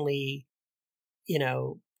consistently,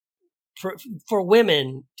 for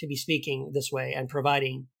women to be speaking this way and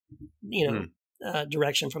providing,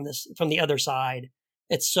 direction from the other side.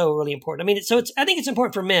 It's so really important. I mean, I think it's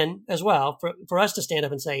important for men as well, for us to stand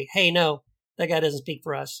up and say, hey, no, that guy doesn't speak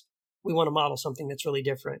for us. We want to model something that's really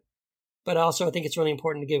different. But also I think it's really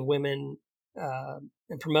important to give women,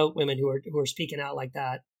 and promote women who are speaking out like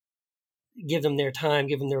that, give them their time,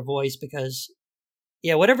 give them their voice, because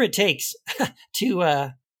whatever it takes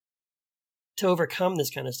to overcome this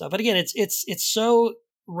kind of stuff. But again, it's so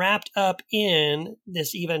wrapped up in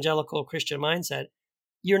this evangelical Christian mindset.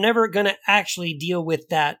 You're never going to actually deal with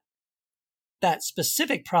that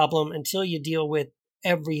specific problem until you deal with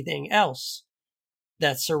everything else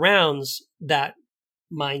that surrounds that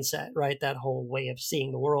mindset, right? That whole way of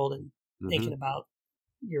seeing the world and thinking about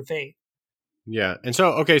your faith. Yeah. And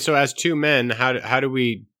so, okay, so as two men, how do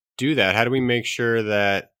we do that? How do we make sure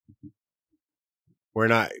that we're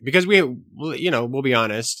not, because we'll be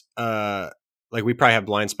honest, like we probably have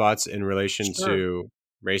blind spots in relation to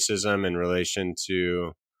racism, in relation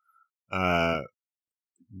to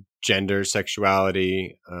gender,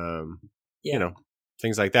 sexuality,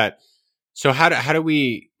 things like that. So how do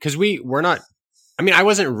we, because we're not, I mean, I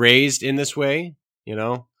wasn't raised in this way,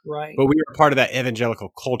 right? But we were part of that evangelical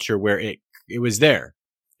culture where it was there.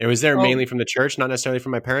 It was there mainly from the church, not necessarily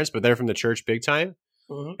from my parents, but they're from the church big time.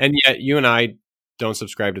 Mm-hmm. And yet you and I don't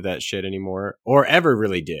subscribe to that shit anymore, or ever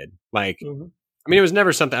really did. Like, I mean, it was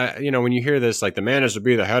never something, when you hear this, like the man is to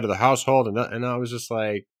be the head of the household. And I was just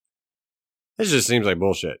like, this just seems like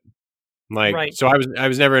bullshit. Like, right. So I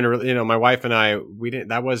was never in a, my wife and I,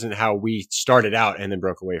 that wasn't how we started out and then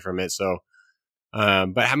broke away from it. So,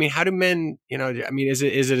 but I mean, how do men, is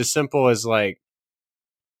it as simple as like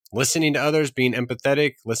listening to others, being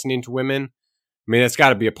empathetic, listening to women? I mean, that's got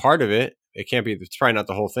to be a part of it. It's probably not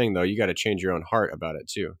the whole thing though. You got to change your own heart about it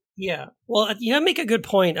too. Yeah. Well, you make a good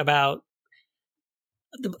point about,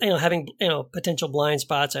 having, potential blind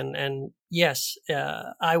spots. And yes,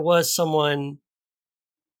 I was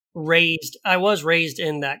raised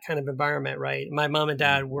in that kind of environment, right? My mom and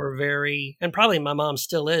dad were and probably my mom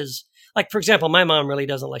still is. Like, for example, my mom really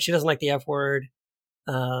she doesn't like the F word.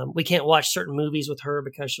 We can't watch certain movies with her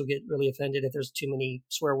because she'll get really offended if there's too many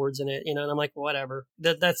swear words in it, and I'm like, whatever.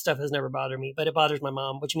 That stuff has never bothered me, but it bothers my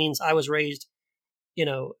mom, which means I was raised,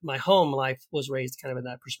 my home life was raised kind of in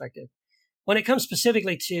that perspective. When it comes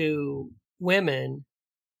specifically to women,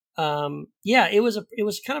 it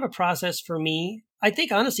was kind of a process for me. I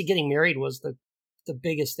think honestly getting married was the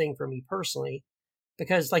biggest thing for me personally,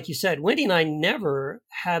 because like you said, Wendy and I never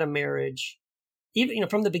had a marriage. Even,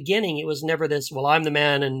 from the beginning, it was never this, well, I'm the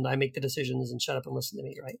man and I make the decisions and shut up and listen to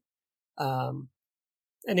me. Right.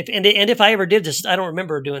 And if I ever did I don't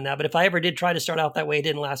remember doing that, but if I ever did try to start out that way, it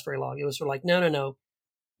didn't last very long. It was sort of like, no,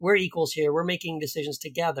 we're equals here. We're making decisions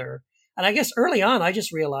together. And I guess early on, I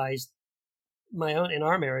just realized in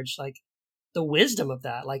our marriage, like the wisdom of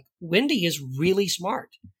that. Like Wendy is really smart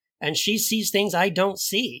and she sees things I don't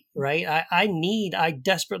see, right? I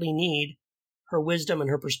desperately need her wisdom and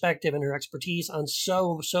her perspective and her expertise on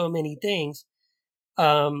so many things.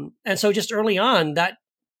 And so just early on that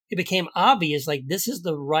it became obvious, like, this is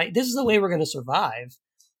the way we're going to survive.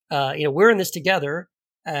 We're in this together.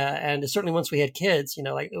 And certainly once we had kids,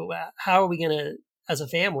 like, how are we going to, as a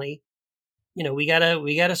family, we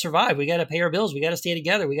gotta survive. We gotta pay our bills. We gotta stay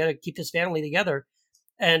together. We gotta keep this family together.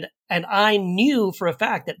 And I knew for a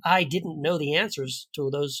fact that I didn't know the answers to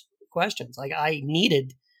those questions. Like, I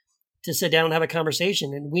needed to sit down and have a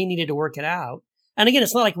conversation, and we needed to work it out. And again,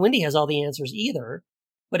 it's not like Wendy has all the answers either,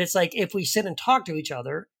 but it's like, if we sit and talk to each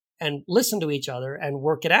other and listen to each other and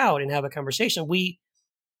work it out and have a conversation, we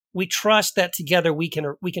trust that together we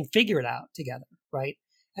can figure it out together. Right.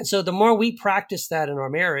 And so the more we practice that in our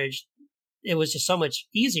marriage, it was just so much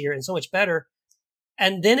easier and so much better.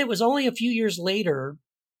 And then it was only a few years later,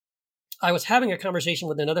 I was having a conversation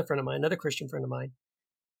with another friend of mine, another Christian friend of mine.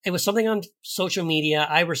 It was something on social media.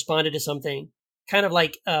 I responded to something kind of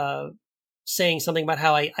like saying something about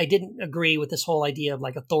how I didn't agree with this whole idea of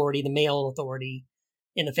like authority, the male authority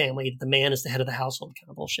in the family, the man is the head of the household kind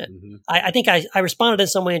of bullshit. Mm-hmm. I think I responded in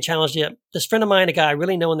some way and challenged it. This friend of mine, a guy I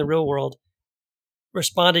really know in the real world,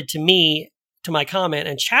 responded to me, to my comment,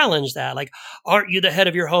 and challenged that. Like, aren't you the head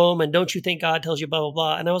of your home? And don't you think God tells you blah, blah,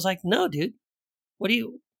 blah? And I was like, no, dude,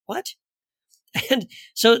 what? And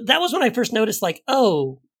so that was when I first noticed, like,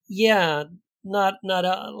 oh, yeah, not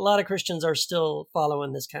a lot of Christians are still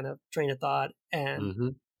following this kind of train of thought.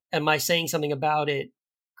 And my saying something about it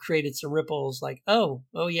created some ripples, like, oh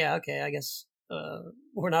yeah, okay, I guess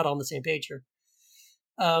we're not on the same page here.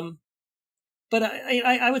 But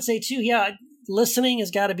I would say too, yeah, listening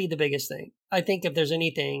has got to be the biggest thing. I think if there's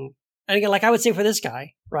anything, and again, like I would say for this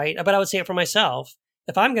guy, right? But I would say it for myself.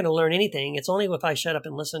 If I'm going to learn anything, it's only if I shut up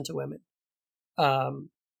and listen to women.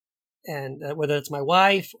 And whether it's my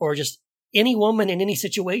wife or just any woman in any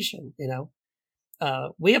situation,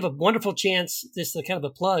 we have a wonderful chance. This is kind of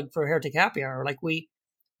a plug for Heretic Happy Hour. Like we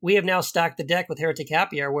have now stacked the deck with Heretic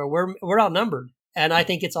Happy Hour where we're outnumbered. And I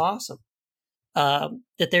think it's awesome.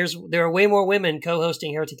 That there are way more women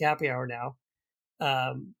co-hosting Heretic Happy Hour now.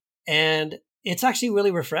 And it's actually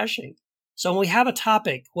really refreshing. So when we have a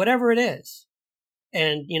topic, whatever it is,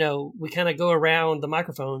 and, we kind of go around the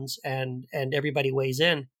microphones and everybody weighs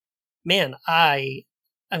in, man,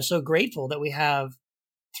 I'm so grateful that we have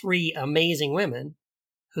 3 amazing women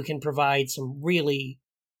who can provide some really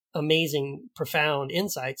amazing, profound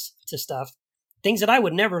insights to stuff, things that I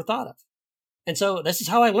would never have thought of. And so this is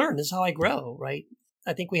how I learn. This is how I grow, right?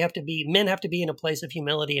 I think men have to be in a place of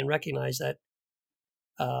humility and recognize that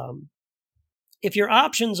if your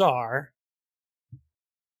options are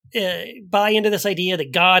buy into this idea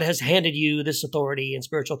that God has handed you this authority and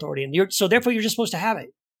spiritual authority, and so therefore you're just supposed to have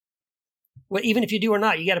it. Well, even if you do or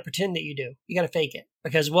not, you got to pretend that you do. You got to fake it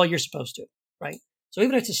because, well, you're supposed to, right? So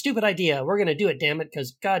even if it's a stupid idea, we're going to do it, damn it,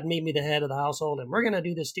 because God made me the head of the household, and we're going to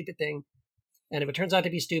do this stupid thing. And if it turns out to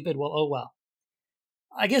be stupid, well, oh well.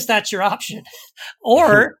 I guess that's your option.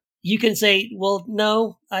 Or you can say, well,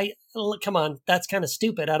 no, come on, that's kind of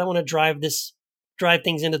stupid. I don't want to drive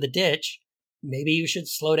things into the ditch. Maybe you should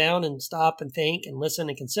slow down and stop and think and listen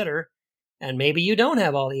and consider. And maybe you don't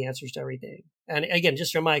have all the answers to everything. And again,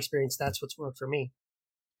 just from my experience, that's what's worked for me.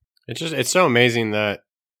 It's so amazing that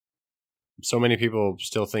so many people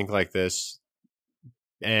still think like this.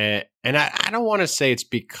 And I don't want to say it's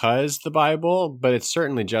because the Bible, but it's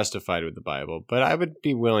certainly justified with the Bible. But I would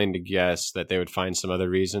be willing to guess that they would find some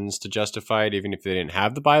other reasons to justify it, even if they didn't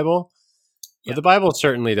have the Bible. But the Bible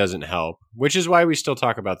certainly doesn't help, which is why we still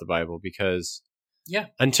talk about the Bible, because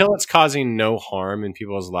until it's causing no harm in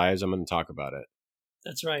people's lives, I'm going to talk about it.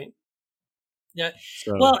 That's right. Yeah.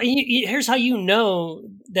 So, well, here's how you know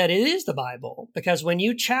that it is the Bible, because when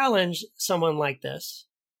you challenge someone like this,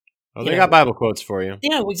 they got Bible quotes for you.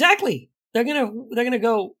 Yeah, exactly. They're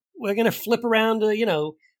gonna flip around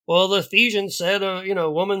to, well, the Ephesians said,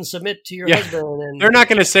 woman submit to your husband. And they're not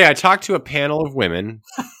going to say, I talked to a panel of women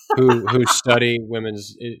who study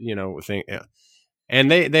women's, thing. And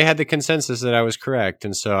they had the consensus that I was correct.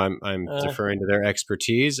 And so I'm deferring to their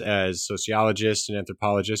expertise as sociologists and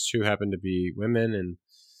anthropologists who happen to be women. And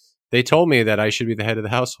they told me that I should be the head of the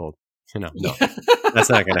household. No, that's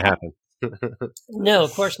not going to happen. No,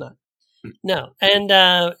 of course not. No. And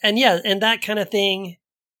that kind of thing.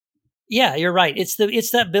 Yeah, you're right. It's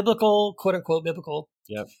that biblical, quote unquote, biblical.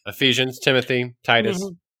 Yep. Ephesians, Timothy, Titus.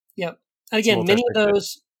 Mm-hmm. Yep. Again,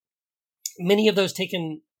 many of those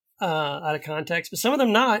taken out of context, but some of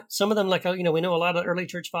them not. Some of them, like, we know a lot of early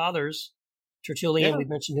church fathers. Tertullian, we've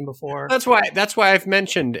mentioned him before. That's why I've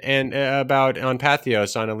mentioned about on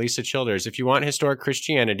Patheos on Elisa Childers. If you want historic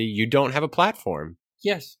Christianity, you don't have a platform.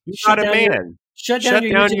 Yes. You're not a man. Shut down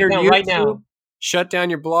your YouTube right now. Shut down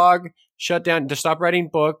your blog. To stop writing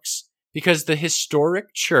books, because the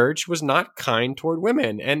historic church was not kind toward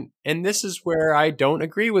women. And this is where I don't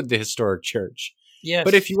agree with the historic church. Yes.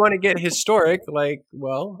 But if you want to get historic,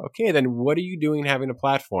 okay, then what are you doing having a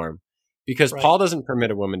platform? Because Paul doesn't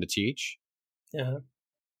permit a woman to teach. Uh-huh.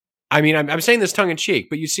 I mean, I'm saying this tongue in cheek,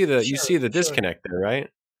 but you see the disconnect there, right?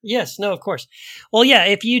 Yes, no, of course. Well, yeah,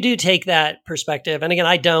 if you do take that perspective, and again,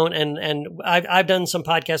 I don't, and I've done some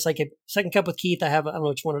podcasts, like a Second Cup with Keith. I don't know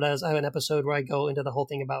which one it is. I have an episode where I go into the whole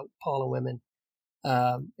thing about Paul and women.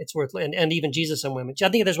 It's worth, and even Jesus and women. I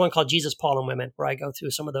think there's one called Jesus, Paul and Women, where I go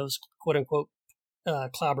through some of those quote unquote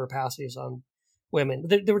clobber passages on women.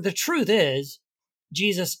 The truth is,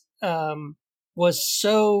 Jesus was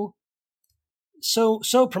so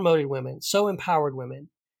promoted women, so empowered women.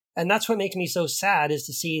 And that's what makes me so sad, is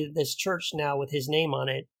to see this church now with his name on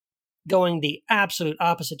it going the absolute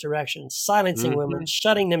opposite direction, silencing women,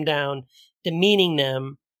 shutting them down, demeaning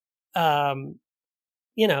them.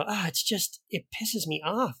 It's just, it pisses me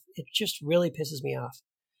off. It just really pisses me off.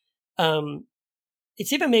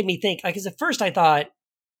 It's even made me think, because at first I thought,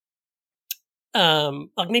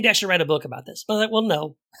 maybe I should write a book about this. But well,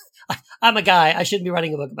 no, I'm a guy. I shouldn't be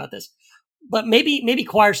writing a book about this. But maybe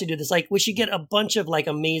choirs should do this. Like, we should get a bunch of like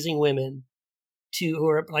amazing women who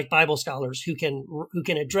are like Bible scholars who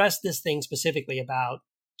can address this thing specifically about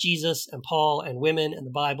Jesus and Paul and women and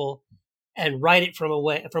the Bible, and write it from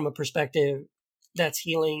a perspective that's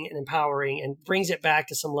healing and empowering and brings it back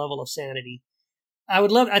to some level of sanity. I'm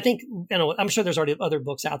sure there's already other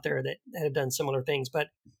books out there that have done similar things, but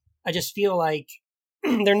I just feel like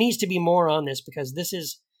there needs to be more on this, because this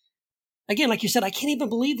is, again, like you said, I can't even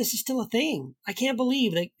believe this is still a thing. I can't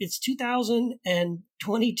believe that it's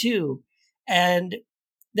 2022 and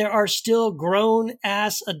there are still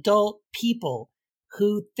grown-ass adult people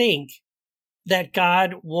who think that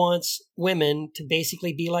God wants women to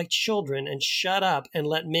basically be like children and shut up and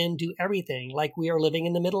let men do everything, like we are living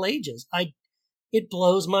in the Middle Ages. It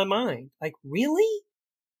blows my mind. Like, really?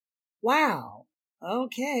 Wow.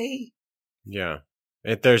 Okay. Yeah.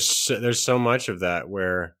 There's so much of that,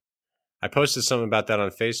 where I posted something about that on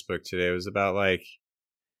Facebook today. It was about like,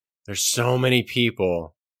 there's so many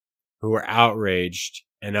people who are outraged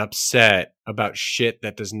and upset about shit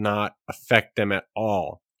that does not affect them at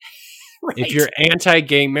all. Right. If you're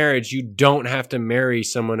anti-gay marriage, you don't have to marry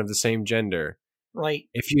someone of the same gender. Right.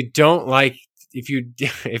 If you're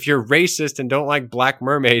racist and don't like Black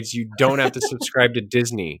mermaids, you don't have to subscribe to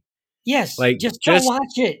Disney. Yes. Like, just don't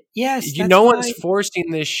watch it. Yes. No one's forcing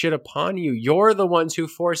this shit upon you. You're the ones who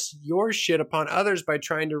force your shit upon others by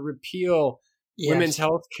trying to repeal women's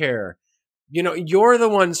health care. You're the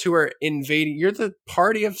ones who are invading. You're the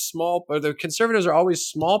party of the conservatives are always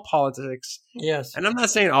small politics. Yes. And I'm not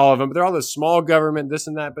saying all of them, but they're all the small government, this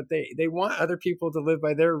and that, but they want other people to live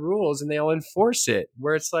by their rules, and they'll enforce it,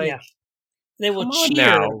 where it's like, they will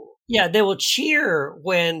cheer. Yeah. They will cheer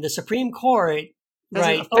when the Supreme Court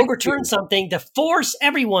overturns something to force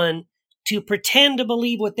everyone to pretend to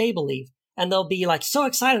believe what they believe. And they'll be like so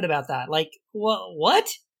excited about that. Like, what?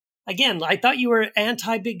 Again, I thought you were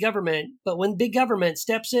anti-big government, but when big government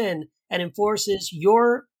steps in and enforces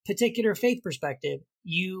your particular faith perspective,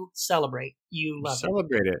 you celebrate. You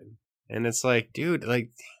celebrate it. And it's like, dude,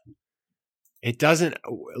 like, it doesn't,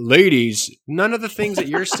 ladies, none of the things that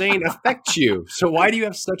you're saying affect you. So why do you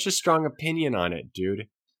have such a strong opinion on it, dude?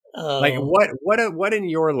 Like, what in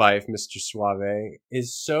your life, Mr. Suave,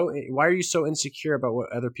 why are you so insecure about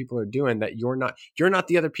what other people are doing that you're not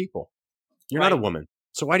the other people? You're not a woman.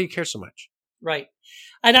 So why do you care so much? Right.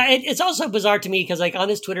 And it's also bizarre to me, because like on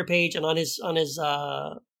his Twitter page and on his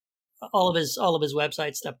all of his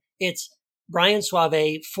website stuff, it's Brian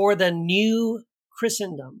Suave for the new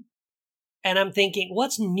Christendom. And I'm thinking,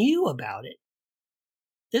 what's new about it?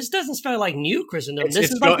 This doesn't spell like new Christendom.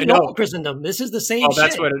 This is like the old Christendom. This is the same shit.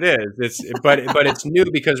 That's what it is. But it's new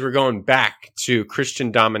because we're going back to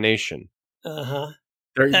Christian domination.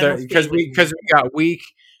 Because we got weak.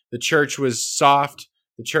 The church was soft.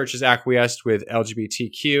 The church has acquiesced with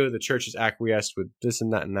LGBTQ. The church has acquiesced with this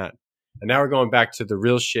and that and that. And now we're going back to the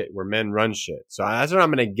real shit where men run shit. So that's what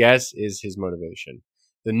I'm going to guess is his motivation.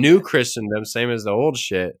 The new Christendom, same as the old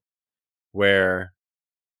shit, where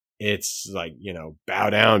it's like,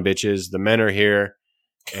 bow down, bitches. The men are here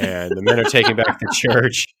and the men are taking back the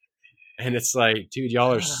church. And it's like, dude,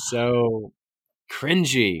 y'all are so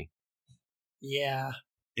cringy. Yeah.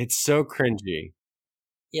 It's so cringy.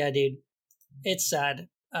 Yeah, dude. It's sad.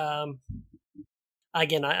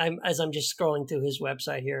 Again, I'm just scrolling through his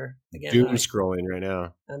website here. Again, doom scrolling right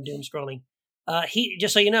now. I'm doom scrolling. He,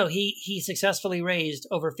 just so you know, he successfully raised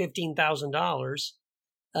over $15,000,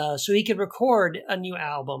 so he could record a new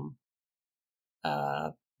album.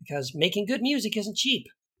 Because making good music isn't cheap,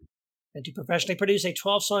 and to professionally produce a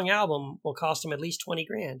 12-song album will cost him at least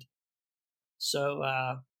 $20,000. So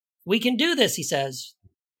we can do this, he says.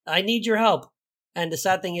 I need your help. And the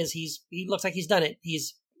sad thing is, he looks like he's done it. He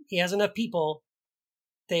has enough people.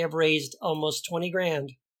 They have raised almost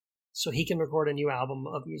 $20,000, so he can record a new album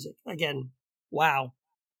of music. Again, wow.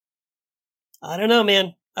 I don't know,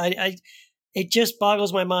 man. It just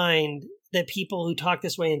boggles my mind that people who talk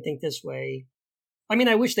this way and think this way. I mean,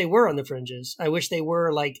 I wish they were on the fringes. I wish they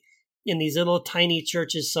were like in these little tiny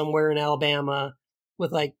churches somewhere in Alabama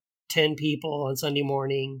with like 10 people on Sunday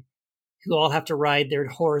morning who all have to ride their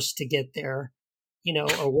horse to get there.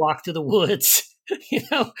 or walk through the woods,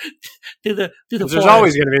 through the There's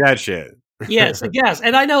always going to be that shit. Yes, yes.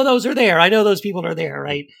 And I know those are there. I know those people are there,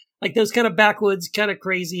 right? Like those kind of backwoods, kind of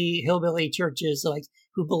crazy hillbilly churches, like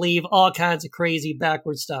who believe all kinds of crazy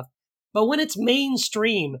backward stuff. But when it's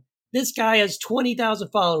mainstream, this guy has 20,000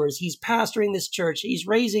 followers. He's pastoring this church. He's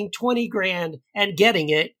raising 20 grand and getting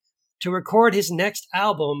it to record his next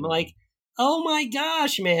album. Like, oh my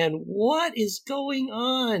gosh, man, what is going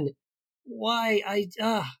on? Why?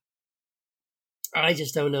 I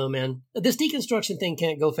just don't know, man. This deconstruction thing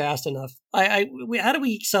can't go fast enough. How do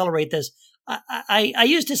we accelerate this? I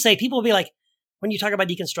used to say, people would be like, when you talk about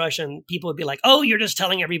deconstruction, people would be like, oh, you're just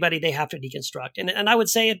telling everybody they have to deconstruct. And I would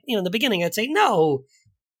say, in the beginning, I'd say, no,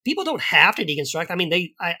 people don't have to deconstruct. I mean,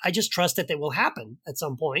 I just trust that it will happen at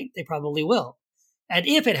some point. They probably will. And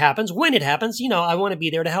if it happens, when it happens, I want to be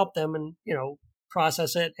there to help them and,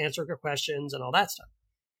 process it, answer their questions and all that stuff.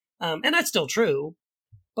 And that's still true.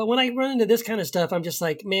 But when I run into this kind of stuff, I'm just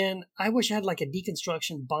like, man, I wish I had like a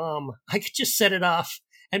deconstruction bomb. I could just set it off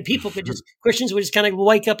and people could Christians would just kind of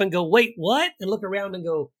wake up and go, wait, what? And look around and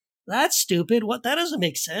go, that's stupid. What? That doesn't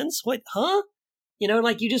make sense. What? Huh?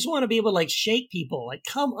 Like you just want to be able to like shake people. Like,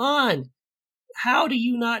 come on. How do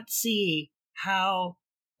you not see how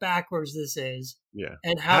backwards this is? Yeah.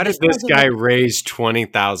 And how did this guy raise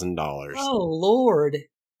 $20,000? Oh, Lord.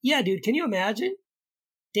 Yeah, dude. Can you imagine?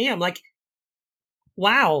 Damn. Like,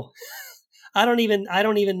 wow. I don't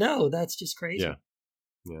even know. That's just crazy. Yeah.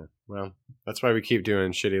 Yeah. Well, that's why we keep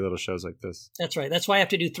doing shitty little shows like this. That's right. That's why I have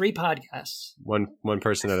to do 3 podcasts. One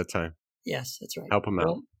person at a time. Yes, that's right. Help them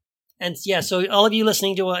out. And yeah, so all of you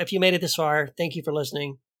listening to, if you made it this far, thank you for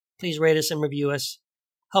listening. Please rate us and review us.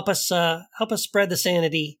 Help us spread the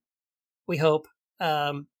sanity. We hope.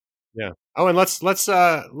 Yeah. Oh, and let's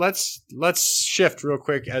shift real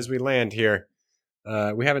quick as we land here.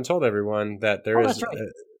 We haven't told everyone that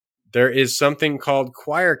there is something called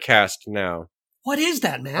Choircast now. What is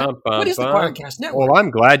that, Matt? What is the Choircast Network? Well, I'm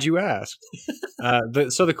glad you asked.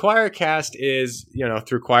 So the Choircast is,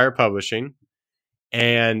 through Choir Publishing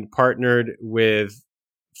and partnered with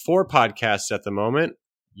 4 podcasts at the moment.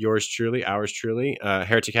 Yours truly, ours truly,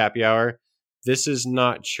 Heretic Happy Hour, This Is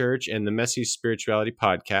Not Church, and the Messy Spirituality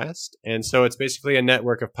Podcast. And so it's basically a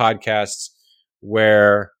network of podcasts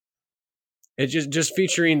where it's just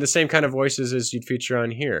featuring the same kind of voices as you'd feature on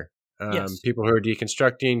here. Yes. People who are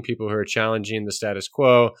deconstructing, people who are challenging the status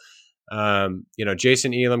quo.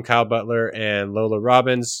 Jason Elam, Kyle Butler, and Lola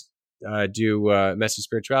Robbins do Messy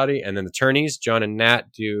Spirituality. And then the Turnies, John and Nat,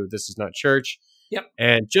 do This Is Not Church. Yep.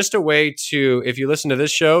 And just a way to, if you listen to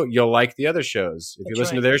this show, you'll like the other shows. If you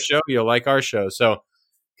listen to their show, you'll like our show. So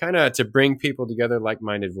kind of to bring people together,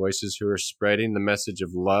 like-minded voices who are spreading the message of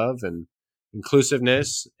love and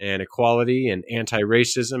inclusiveness and equality and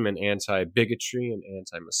anti-racism and anti-bigotry and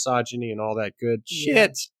anti-misogyny and all that good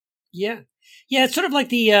shit. Yeah. It's sort of like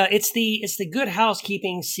it's the good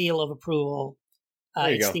housekeeping seal of approval.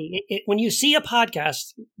 When you see a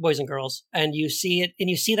podcast, boys and girls, and you see it, and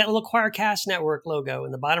you see that little Choircast Network logo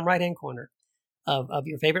in the bottom right-hand corner of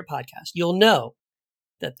your favorite podcast, you'll know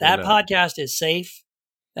that podcast is safe,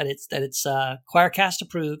 that it's Choircast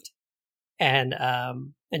approved, and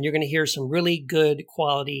you're going to hear some really good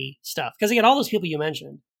quality stuff. Because again, all those people you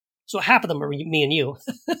mentioned, so half of them are me and you.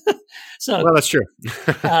 Well, that's true.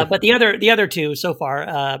 But the other 2 so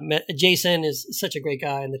far, Jason is such a great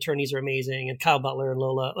guy, and the Turnies are amazing, and Kyle Butler and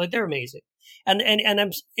Lola, like they're amazing, and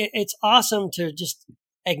it's awesome to just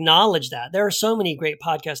acknowledge that there are so many great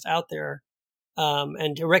podcasts out there,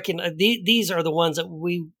 and to recognize these are the ones that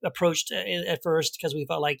we approached at first because we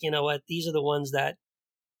felt like, you know what, these are the ones that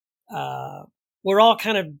we're all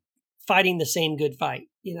kind of fighting the same good fight,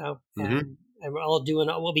 and we're all doing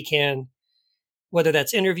what we can. Whether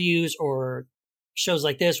that's interviews or shows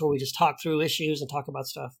like this where we just talk through issues and talk about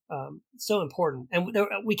stuff. It's so important. And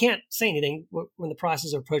we can't say anything. We're in the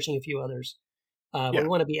process of approaching a few others. We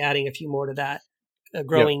want to be adding a few more to that,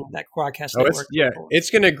 growing that Choircast network. It's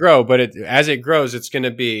going to grow, but as it grows, it's going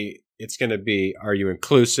to be, are you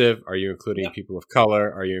inclusive? Are you including people of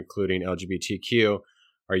color? Are you including LGBTQ?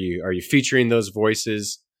 Are you featuring those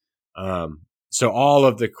voices? So all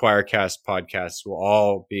of the Choircast podcasts will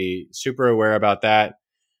all be super aware about that.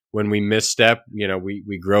 When we misstep,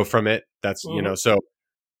 we grow from it. That's, so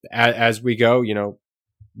as we go,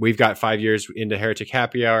 we've got 5 years into Heretic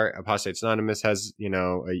Happy Hour. Apostates Anonymous has,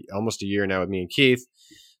 almost a year now with me and Keith.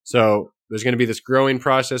 So there's going to be this growing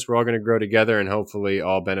process. We're all going to grow together and hopefully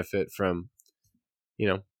all benefit from,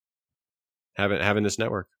 having this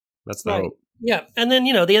network. That's the hope. Yeah. And then,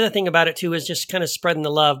 the other thing about it too is just kind of spreading the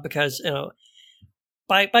love because,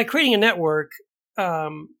 by creating a network,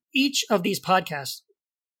 each of these podcasts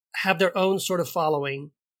have their own sort of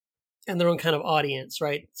following and their own kind of audience,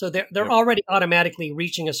 right? So they're already automatically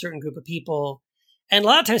reaching a certain group of people. And a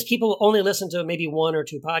lot of times people only listen to maybe one or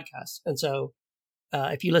two podcasts. And so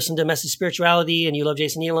if you listen to Message Spirituality and you love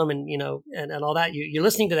Jason Elam and, and all that, you're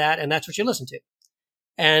listening to that and that's what you listen to.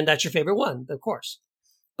 And that's your favorite one, of course.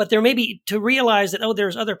 But there may be to realize that,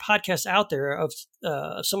 there's other podcasts out there of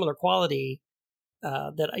similar quality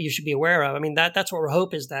that you should be aware of. I mean, that's what our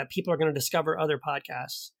hope is, that people are going to discover other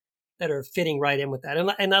podcasts that are fitting right in with that.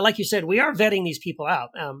 And like you said, we are vetting these people out.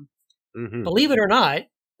 Believe it or not,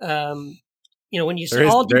 when you say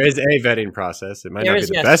there is a vetting process. It might not be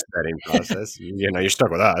the best vetting process. You're stuck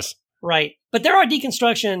with us. Right. But there are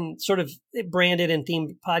deconstruction sort of branded and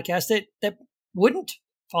themed podcasts that wouldn't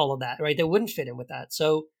follow that, right? That wouldn't fit in with that.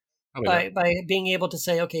 So by being able to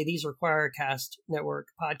say, okay, these are Choircast Network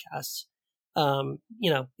podcasts,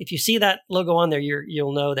 if you see that logo on there,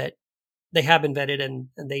 you'll know that they have been vetted and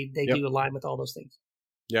they do align with all those things.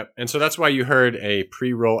 Yep. And so that's why you heard a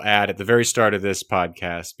pre-roll ad at the very start of this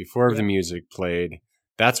podcast before the music played.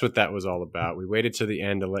 That's what that was all about. We waited to the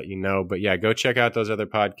end to let you know. But yeah, go check out those other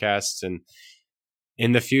podcasts. And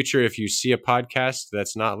in the future, if you see a podcast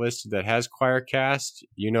that's not listed that has Choircast,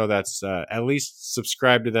 that's at least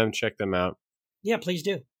subscribe to them, check them out. Yeah, please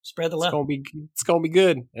do. Spread the love. It's gonna be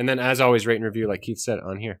good. And then as always, rate and review like Keith said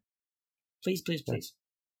on here. Please.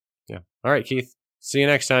 Yeah. All right, Keith. See you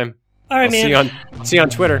next time. All right, man. See you on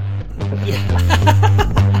Twitter.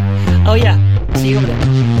 Yeah. Oh, yeah. See you over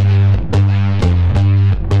there.